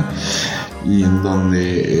norteña, y en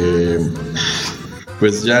donde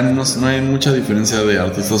pues ya no hay mucha diferencia de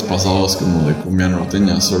artistas pasados como de cumbia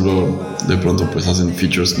norteña, solo de pronto pues hacen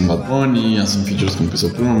features con Bad Bunny, hacen features con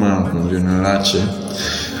Peso Pluma o con Lionel H.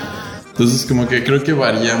 Entonces como que creo que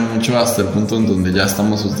varía mucho hasta el punto en donde ya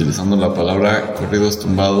estamos utilizando la palabra corridos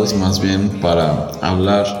tumbados más bien para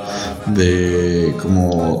hablar de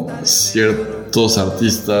como ciertos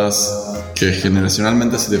artistas que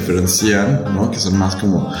generacionalmente se diferencian, ¿no? Que son más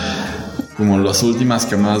como las últimas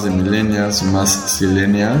camadas de millennials o más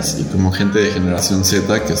silenials, y como gente de generación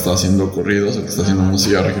Z que está haciendo corridos o que está haciendo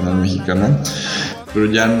música regional mexicana. Pero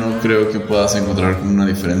ya no creo que puedas encontrar como una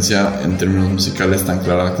diferencia en términos musicales tan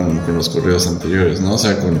clara como con los corridos anteriores, ¿no? O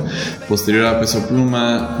sea, con posterior a Peso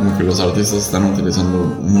Pluma, como que los artistas están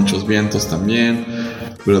utilizando muchos vientos también,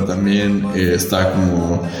 pero también está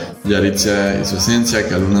como Yaritza y su esencia,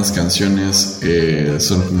 que algunas canciones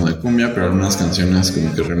son como de cumbia, pero algunas canciones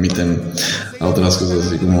como que remiten a otras cosas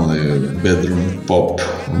así como de bedroom pop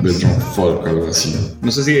o bedroom folk, algo así.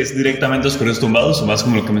 No sé si es directamente los corridos tumbados o más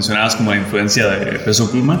como lo que mencionabas como la influencia de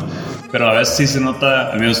Peso Pluma, pero a la vez sí se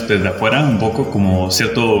nota, al menos desde afuera, un poco como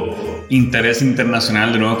cierto interés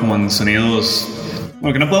internacional de nuevo como en sonidos,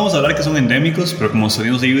 bueno, que no podemos hablar que son endémicos, pero como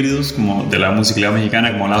sonidos híbridos como de la musicalidad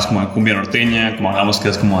mexicana, como hablamos como de cumbia norteña, como hablamos que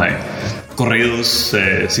es como de corridos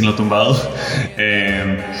sin lo tumbado.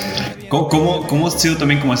 ¿Cómo ha sido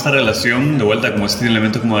también como esta relación de vuelta, como este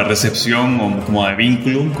elemento como de recepción o como de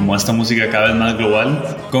vínculo, como esta música cada vez más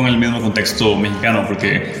global con el mismo contexto mexicano?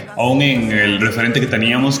 Porque aún en el referente que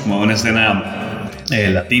teníamos como una escena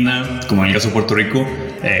latina, como en el caso de Puerto Rico,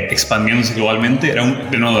 expandiéndose globalmente, era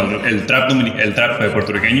el trap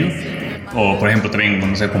puertorriqueño o por ejemplo también,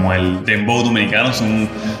 no sé, como el dembow dominicano, son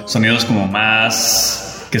sonidos como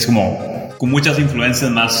más, que es como con muchas influencias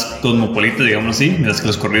más cosmopolitas, digamos así, mientras que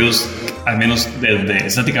los corridos, al menos desde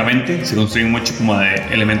estéticamente, se construyen mucho como de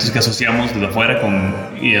elementos que asociamos desde afuera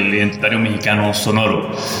y el identitario mexicano sonoro.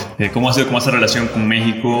 ¿Cómo ha sido como esa relación con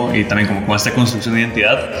México y también como con esta construcción de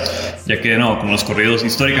identidad? Ya que, no, como los corridos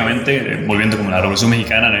históricamente, volviendo como la Revolución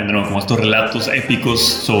Mexicana, ¿no? Como estos relatos épicos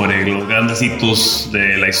sobre los grandes hitos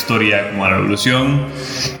de la historia, como la Revolución,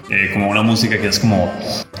 como una música que es como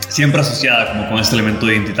siempre asociada como con este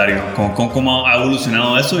elemento identitario, con cómo ha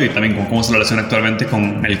evolucionado eso y también con cómo se relaciona actualmente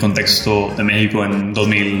con el contexto de México en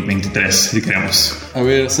 2023, si queremos. A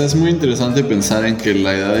ver, o sea, es muy interesante pensar en que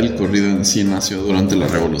la idea del corrido en sí nació durante la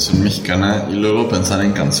Revolución Mexicana y luego pensar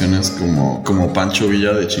en canciones como Pancho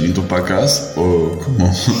Villa de Chinito Pacas o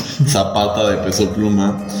como Zapata de Peso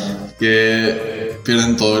Pluma, que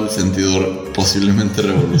pierden todo el sentido posiblemente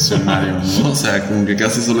revolucionario, ¿no? O sea, como que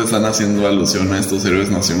casi solo están haciendo alusión a estos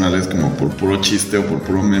héroes nacionales como por puro chiste o por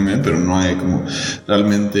puro meme, pero no hay como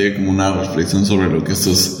realmente como una reflexión sobre lo que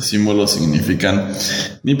estos símbolos significan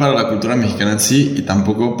ni para la cultura mexicana en sí y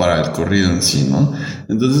tampoco para el corrido en sí, ¿no?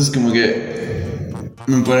 Entonces como que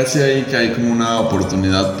me parece ahí que hay como una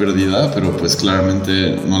oportunidad perdida, pero pues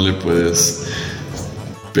claramente no le puedes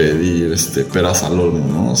pedir peras al olmo,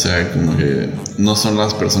 ¿no? O sea, como que no son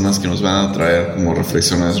las personas que nos van a traer como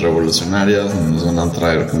reflexiones revolucionarias, nos van a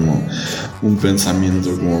traer como un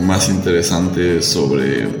pensamiento como más interesante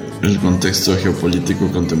sobre el contexto geopolítico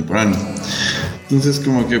contemporáneo. Entonces,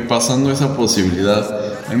 como que pasando esa posibilidad,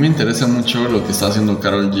 a mí me interesa mucho lo que está haciendo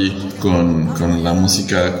Karol G con la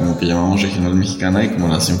música como que llamamos regional mexicana y como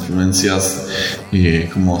las influencias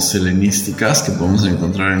como selenísticas que podemos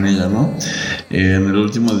encontrar en ella, ¿no? En el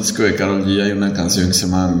último disco de Karol G hay una canción que se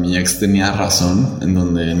llama Mi ex tenía razón, en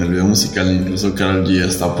donde en el video musical incluso Karol G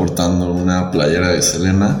está portando una playera de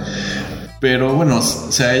Selena. Pero bueno, o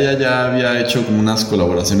sea, ella ya había hecho como unas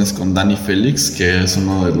colaboraciones con Dani Félix, que es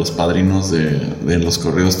uno de los padrinos de los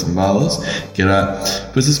Corridos Tumbados, que era,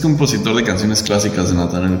 pues es compositor de canciones clásicas de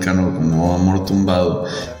Natanael Cano como Amor Tumbado.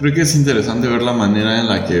 Creo que es interesante ver la manera en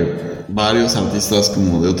la que varios artistas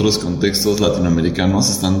como de otros contextos latinoamericanos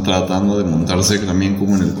están tratando de montarse también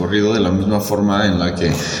como en el corrido, de la misma forma en la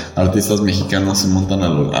que artistas mexicanos se montan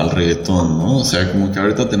al reggaetón, ¿no? O sea, como que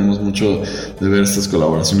ahorita tenemos mucho de ver estas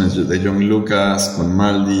colaboraciones de John Lucas con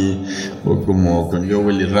Maldi o como con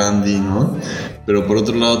Joel y Randy, ¿no? Pero por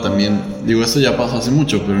otro lado también, digo, esto ya pasó hace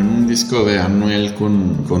mucho, pero en un disco de Anuel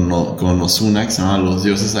con Ozuna que se llama Los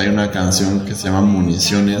Dioses hay una canción que se llama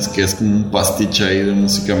Municiones, que es como un pastiche ahí de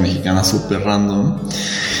música mexicana súper random.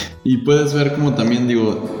 Y puedes ver como también,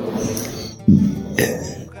 digo,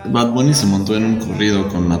 Bad Bunny se montó en un corrido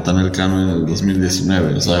con Natanael Cano en el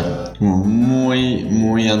 2019, o sea, como muy,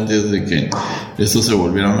 muy antes de que esto se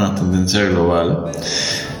volviera una tendencia global.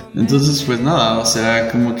 Entonces, pues nada, o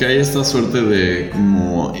sea, como que hay esta suerte de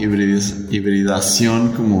como hibridación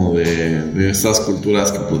como de estas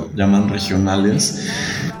culturas que pues, llaman regionales,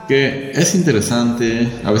 que es interesante,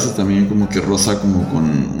 a veces también como que roza como con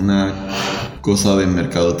una cosa de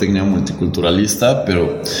mercadotecnia multiculturalista,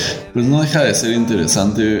 pero pues no deja de ser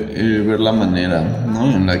interesante ver la manera,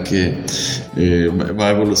 ¿no?, en la que va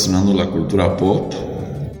evolucionando la cultura pop.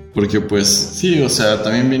 Porque pues sí, o sea,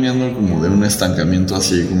 también viniendo como de un estancamiento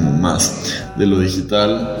así como más de lo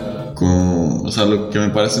digital, como, o sea, lo que me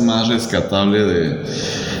parece más rescatable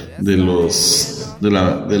de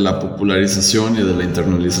la popularización y de la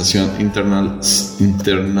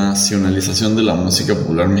internacionalización de la música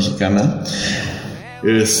popular mexicana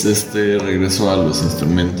es este regreso a los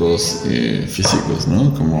instrumentos físicos,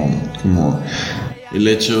 ¿no? Como el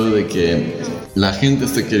hecho de que la gente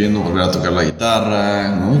esté queriendo volver a tocar la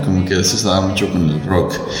guitarra, ¿no? Como que eso se da mucho con el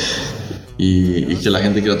rock. Y que la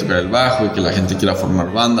gente quiera tocar el bajo, y que la gente quiera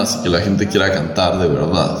formar bandas, y que la gente quiera cantar de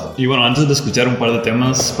verdad. Y bueno, antes de escuchar un par de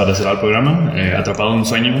temas para cerrar el programa, Atrapado en un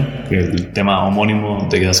sueño, que es el tema homónimo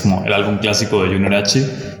de que es como el álbum clásico de Junior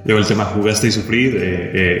H, luego el tema Jugaste y Sufrí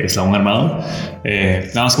de Eslabón Armado.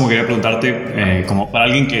 Nada más como quería preguntarte, como para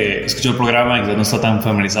alguien que escuchó el programa y quizás no está tan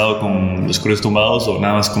familiarizado con los Corridos Tumbados o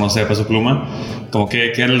nada más conoce de Peso Pluma, como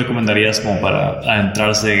 ¿qué le recomendarías como para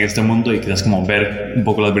adentrarse en este mundo y quizás como ver un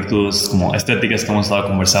poco las virtudes como estéticas que hemos estado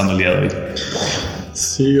conversando el día de hoy?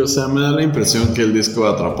 Sí, o sea, me da la impresión que el disco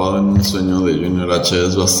Atrapado en un sueño de Junior H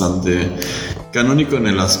es bastante canónico en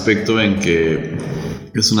el aspecto en que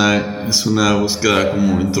es una búsqueda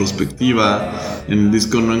como introspectiva. En el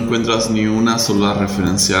disco no encuentras ni una sola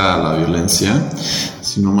referencia a la violencia,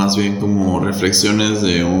 sino más bien como reflexiones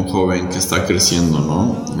de un joven que está creciendo,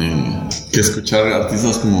 ¿no? Que escuchar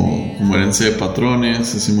artistas como Herencia de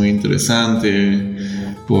Patrones es muy interesante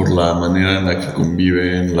por la manera en la que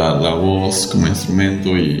conviven la voz como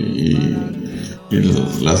instrumento y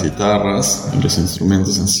las guitarras y los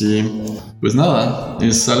instrumentos en sí. Pues nada,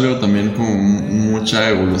 es algo también con mucha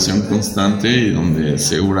evolución constante y donde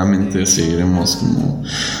seguramente seguiremos como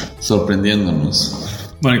sorprendiéndonos.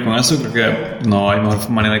 Bueno, y con eso creo que no hay mejor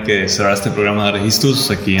manera que cerrar este programa de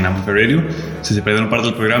registros aquí en Amplify Radio. Si se perdieron parte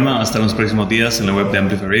del programa, va a estar en los próximos días en la web de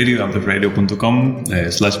Amplify Radio,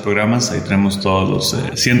 amplifyradio.com/programas. Ahí tenemos todos los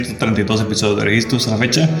 132 episodios de registros a la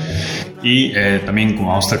fecha. Y también como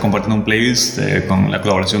vamos a estar compartiendo un playlist con la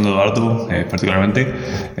colaboración de Eduardo particularmente,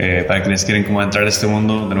 para quienes quieren como entrar a este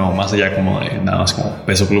mundo, de nuevo, más allá como de nada más como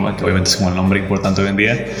Peso Pluma, que obviamente es como el nombre importante hoy en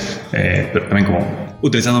día, pero también como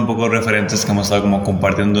utilizando un poco referentes que hemos estado como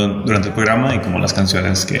compartiendo durante el programa y como las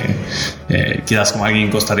canciones que quizás como alguien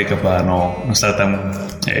en Costa Rica pueda no estar tan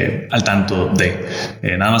al tanto de.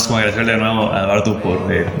 Nada más como agradecerle de nuevo a Eduardo por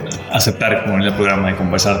aceptar como venir al programa y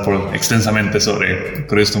conversar extensamente sobre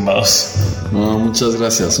Corridos Tumbados. No, muchas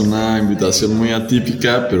gracias, una invitación muy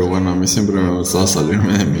atípica, pero bueno, a mí siempre me gustaba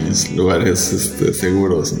salirme de mis lugares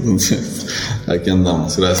seguros, entonces aquí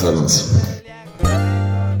andamos. Gracias, Alonso.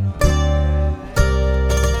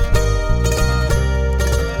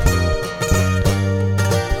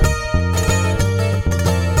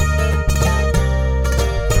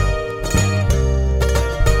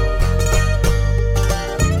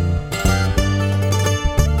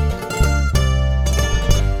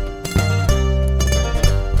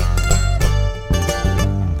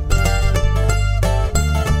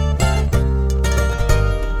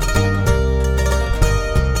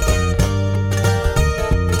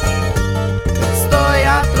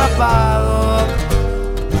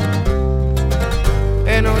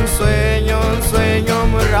 En un sueño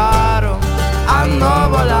muy raro, ando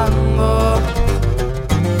volando.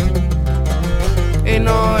 Y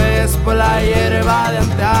no es por la hierba de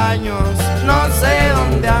anteaños, no sé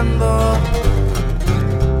dónde ando,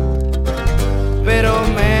 pero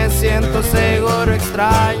me siento seguro,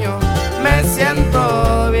 extraño, me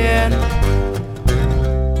siento bien,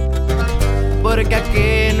 porque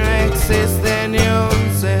aquí no existe ni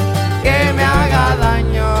un ser que me haga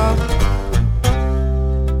daño.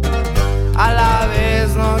 A la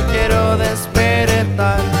vez no quiero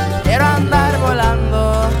despertar, quiero andar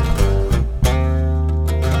volando,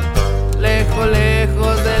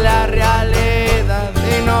 lejos de la realidad,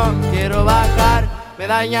 y no quiero bajar. Me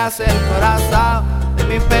dañas el corazón de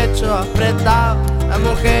mi pecho apretado. Las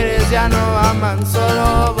mujeres ya no aman,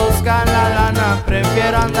 solo buscan la lana.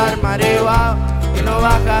 Prefiero andar marihuana y no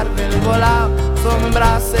bajar del volado.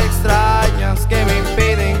 Sombras extrañas que me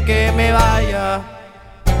impiden que me vaya.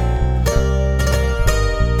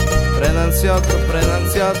 Predancioso,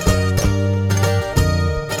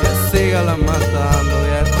 que siga la matando,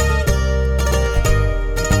 viejo.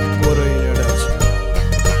 Puro ignorancia.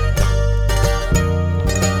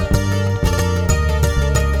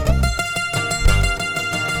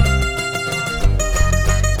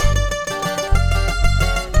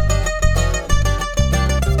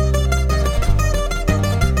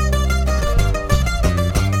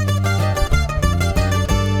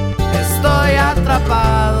 Estoy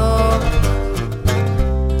atrapado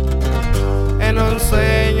en un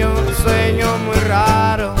sueño muy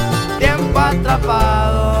raro, tiempo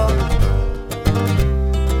atrapado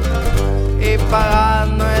y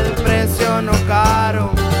pagando el precio no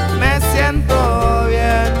caro. Me siento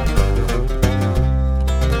bien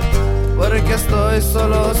porque estoy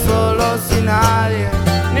solo sin nadie,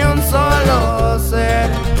 ni un solo ser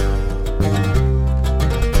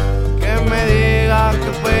que me diga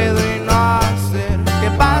que puedo y no hacer. Que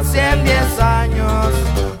pasen 10 años,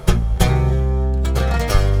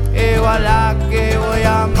 igual a que voy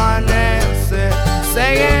a amanecer,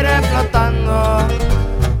 seguiré flotando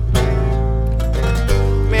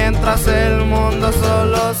mientras el mundo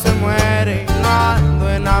solo se muere. Y no ando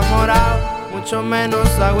enamorado, mucho menos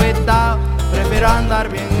agüitado, prefiero andar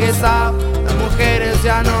bien guisado. Las mujeres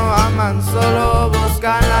ya no aman, solo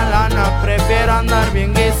buscan la lana. Prefiero andar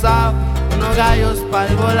bien guisado, unos gallos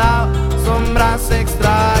pa'l volado. Sombras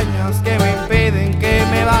extrañas que me impiden que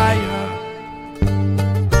me vaya.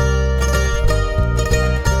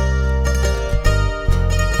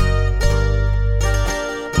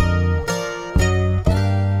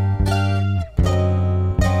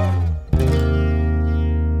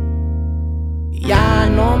 Ya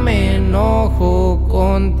no me enojo con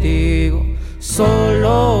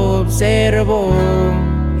Solo observo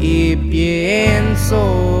y pienso,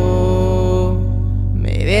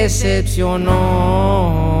 me decepcionó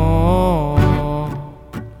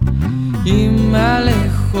y me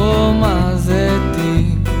alejo más de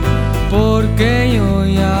ti, porque yo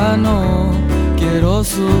ya no quiero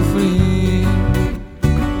sufrir,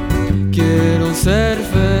 quiero ser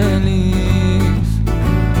feliz.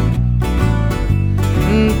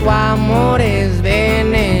 Tu amor es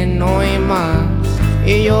veneno y más,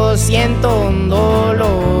 y yo siento un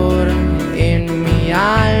dolor en mi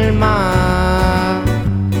alma,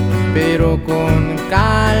 pero con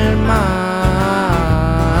calma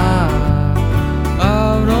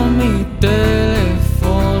abro mi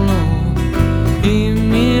teléfono y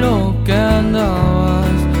miro que andabas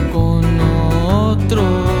con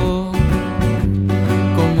otro.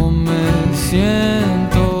 ¿Cómo me siento?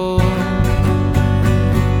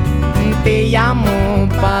 Te llamo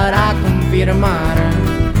para confirmar,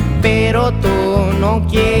 pero tú no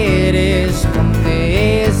quieres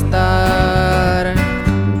contestar.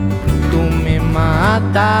 Tú me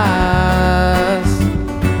matas.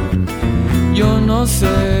 Yo no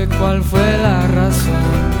sé cuál fue la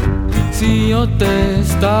razón, si yo te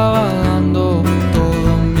estaba dando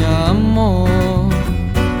todo mi amor.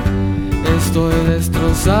 Estoy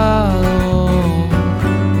destrozado.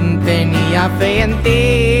 Tenía fe en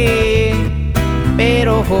ti,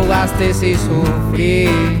 pero jugaste y sufrí.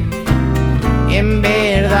 En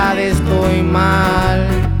verdad estoy mal,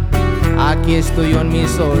 aquí estoy yo en mi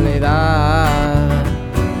soledad.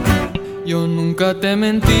 Yo nunca te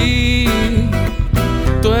mentí,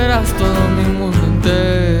 tú eras todo mi mundo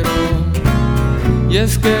entero. Y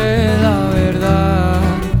es que la verdad,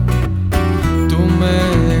 tú me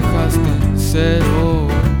dejaste en cero.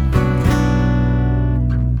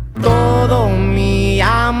 Todo mi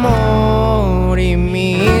amor y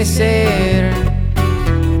mi ser,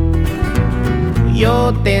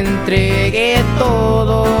 yo te entregué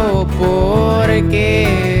todo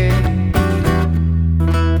porque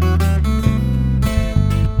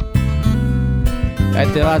ahí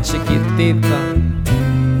te va, chiquitita.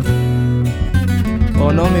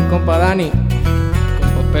 ¿O no, mi compa Dani?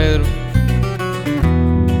 Compa Pedro.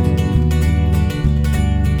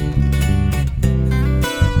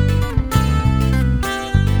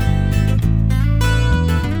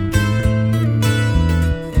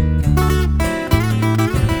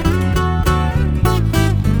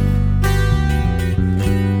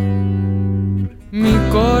 Mi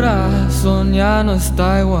corazón ya no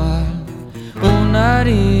está igual, una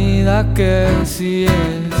herida que sí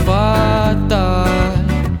es fatal.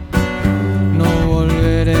 No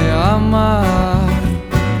volveré a amar.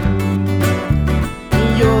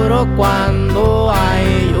 Lloro cuando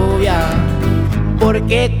hay lluvia,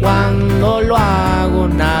 porque cuando lo hago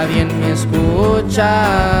nadie me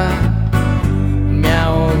escucha. Me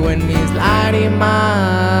ahogo en mis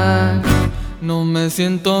lágrimas. No me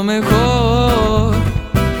siento mejor,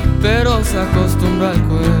 pero se acostumbra el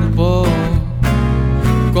cuerpo.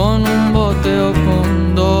 Con un bote o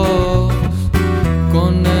con dos,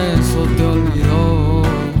 con eso te olvidó.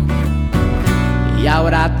 Y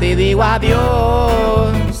ahora te digo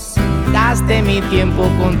adiós, gasté mi tiempo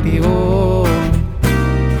contigo.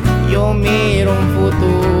 Yo miro un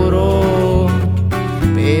futuro,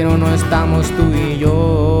 pero no estamos tú y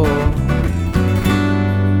yo.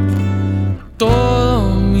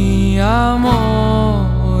 Todo mi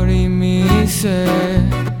amor y mi ser,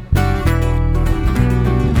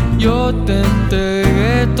 yo te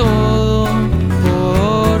entregué todo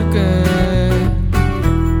porque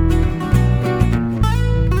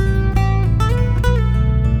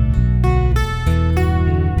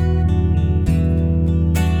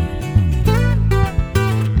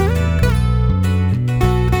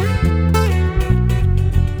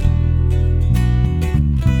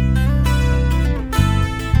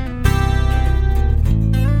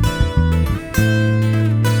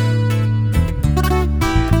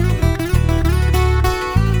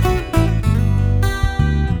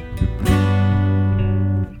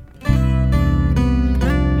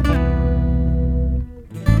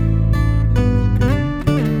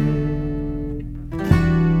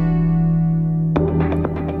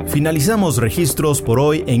Finalizamos registros por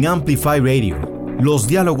hoy en Amplify Radio. Los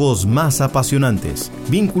diálogos más apasionantes,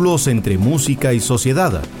 vínculos entre música y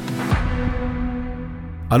sociedad.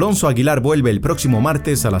 Alonso Aguilar vuelve el próximo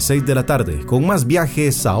martes a las 6 de la tarde con más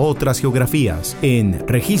viajes a otras geografías en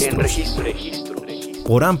Registros.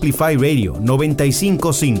 Por Amplify Radio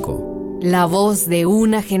 95.5. La voz de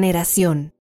una generación.